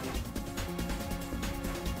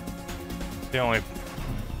 The only...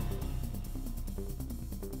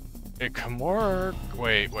 It can work.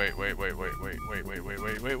 Wait. It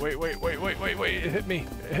hit me.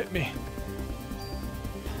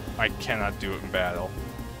 I cannot do it in battle.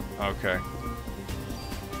 Okay.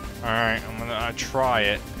 Alright, I'm gonna try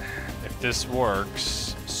it. If this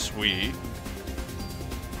works, sweet.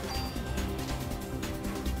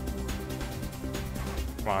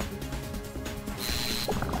 Come on.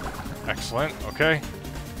 Excellent, okay.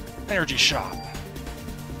 Energy shot.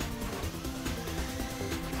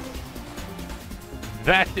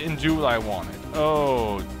 That didn't do what I wanted.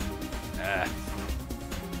 Oh,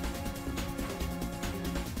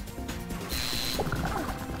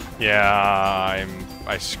 Yeah,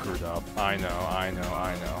 I screwed up. I know. I'm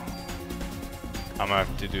gonna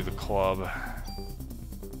have to do the club.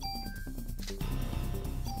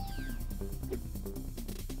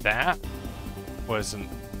 That was an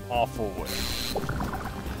awful way.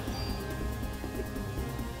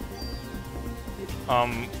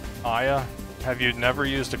 Aya, have you never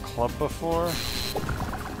used a club before?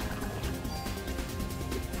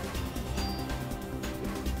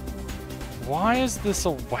 Why is this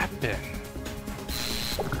a weapon?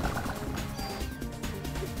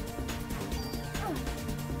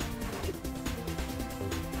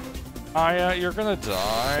 Aya, you're gonna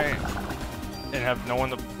die and have no one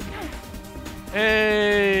to...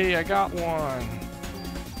 Hey, I got one.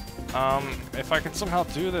 If I can somehow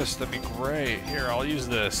do this, that'd be great. Here, I'll use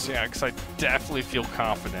this. Yeah, because I definitely feel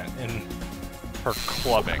confident in her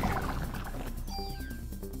clubbing.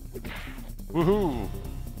 Woohoo!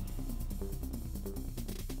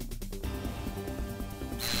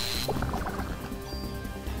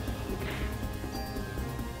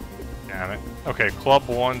 Damn it. Okay, club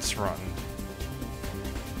once run.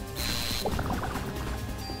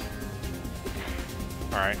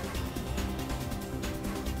 Alright.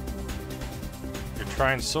 You're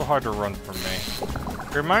trying so hard to run from me.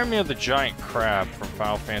 You remind me of the giant crab from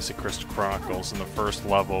Final Fantasy Crystal Chronicles in the first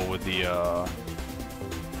level with the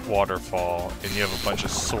waterfall, and you have a bunch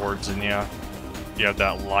of swords in you. You have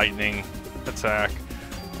that lightning attack.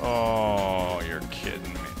 Oh, you're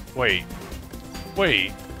kidding me. Wait.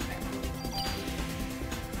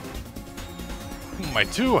 What am I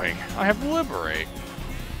doing? I have Liberate.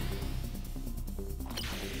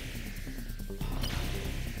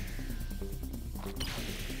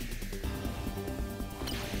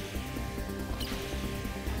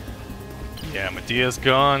 Yeah, Medea's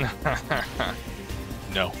gone.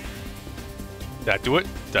 No. Did I do it?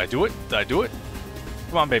 Did I do it?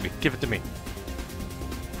 Come on, baby. Give it to me.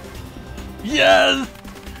 Yes!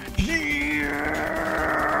 Yes!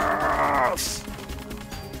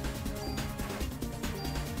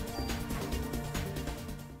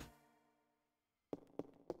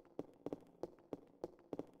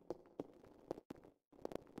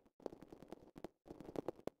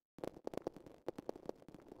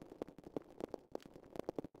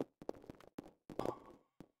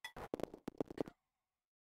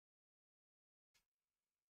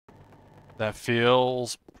 That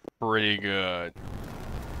feels pretty good.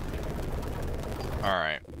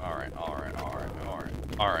 Alright,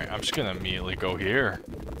 I'm just gonna immediately go here.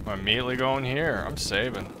 I'm immediately going here. I'm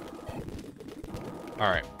saving.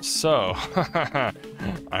 Alright, so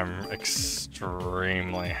I'm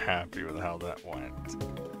extremely happy with how that went.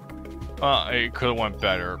 It could have went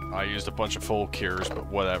better. I used a bunch of full cures, but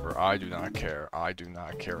whatever. I do not care. I do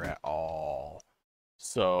not care at all.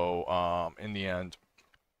 So, in the end,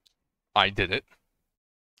 I did it.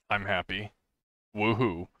 I'm happy.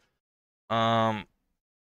 Woohoo.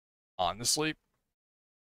 Honestly,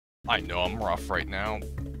 I know I'm rough right now.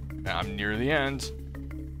 I'm near the end.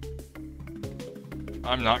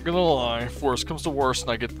 I'm not gonna lie. If worst comes to worst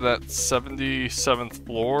and I get to that 77th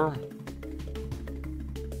floor,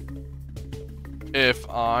 if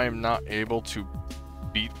I'm not able to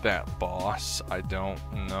beat that boss, I don't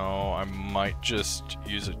know. I might just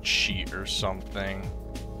use a cheat or something.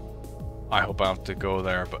 I hope I don't have to go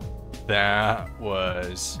there, but that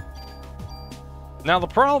was... Now the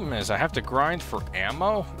problem is I have to grind for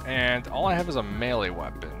ammo, and all I have is a melee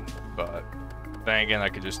weapon. But then again, I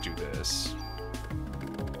could just do this.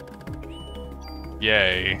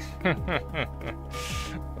 Yay.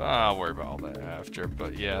 I'll worry about all that after,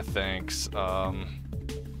 but yeah, thanks.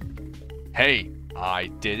 Hey, I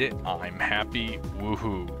did it. I'm happy.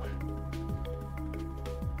 Woohoo.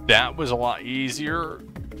 That was a lot easier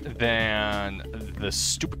than the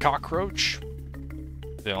stupid cockroach.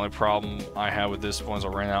 The only problem I had with this one is I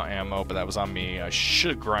ran out of ammo, but that was on me. I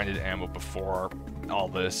should have grinded ammo before all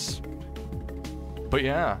this. But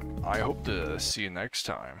yeah, I hope to see you next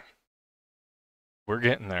time. We're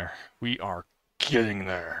getting there. We are getting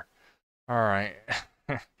there. Alright.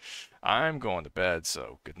 I'm going to bed,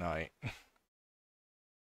 so good night.